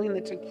a healing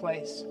that took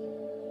place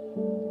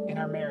in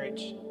our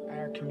marriage,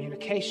 our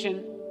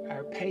communication,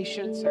 our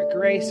patience, our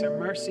grace, our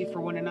mercy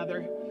for one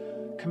another.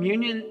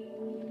 Communion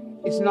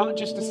is not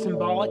just a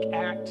symbolic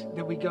act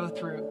that we go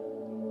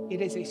through.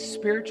 It is a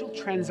spiritual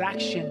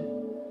transaction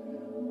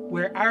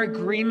where our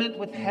agreement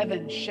with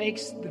heaven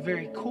shakes the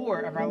very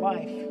core of our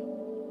life.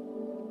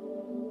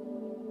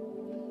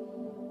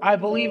 I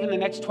believe in the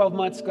next 12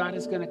 months, God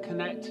is going to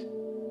connect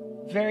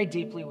very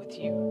deeply with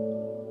you.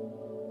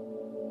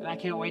 And I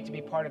can't wait to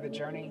be part of the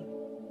journey.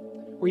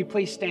 Will you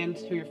please stand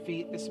to your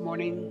feet this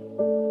morning?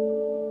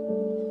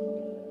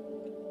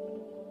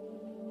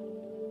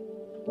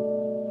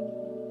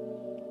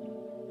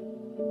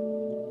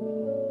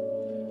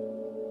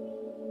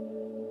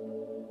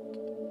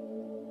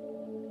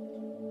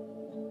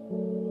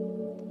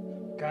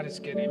 God is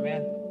good,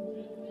 amen.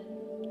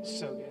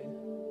 So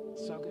good,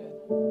 so good.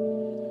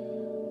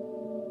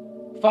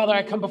 Father,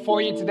 I come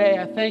before you today.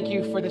 I thank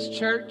you for this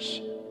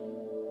church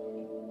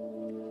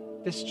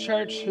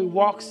who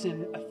walks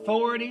in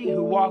authority,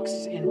 who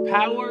walks in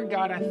power.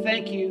 God, I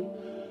thank you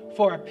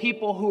for a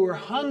people who are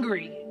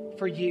hungry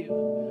for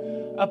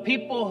you, a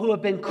people who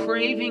have been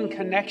craving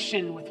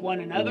connection with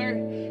one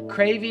another,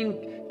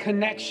 craving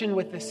connection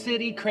with the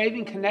city,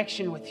 craving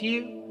connection with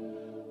you.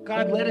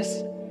 God, let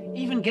us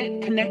even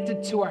get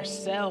connected to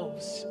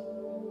ourselves.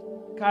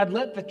 God,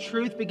 let the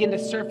truth begin to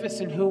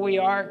surface in who we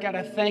are. God,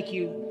 I thank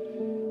you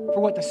for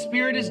what the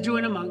Spirit is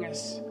doing among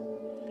us.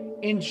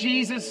 In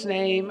Jesus'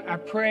 name, I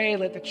pray.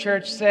 Let the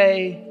church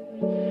say,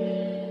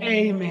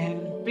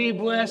 amen. Be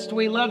blessed.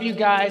 We love you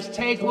guys.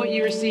 Take what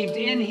you received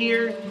in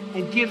here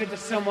and give it to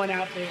someone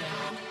out there.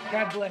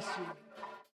 God bless you.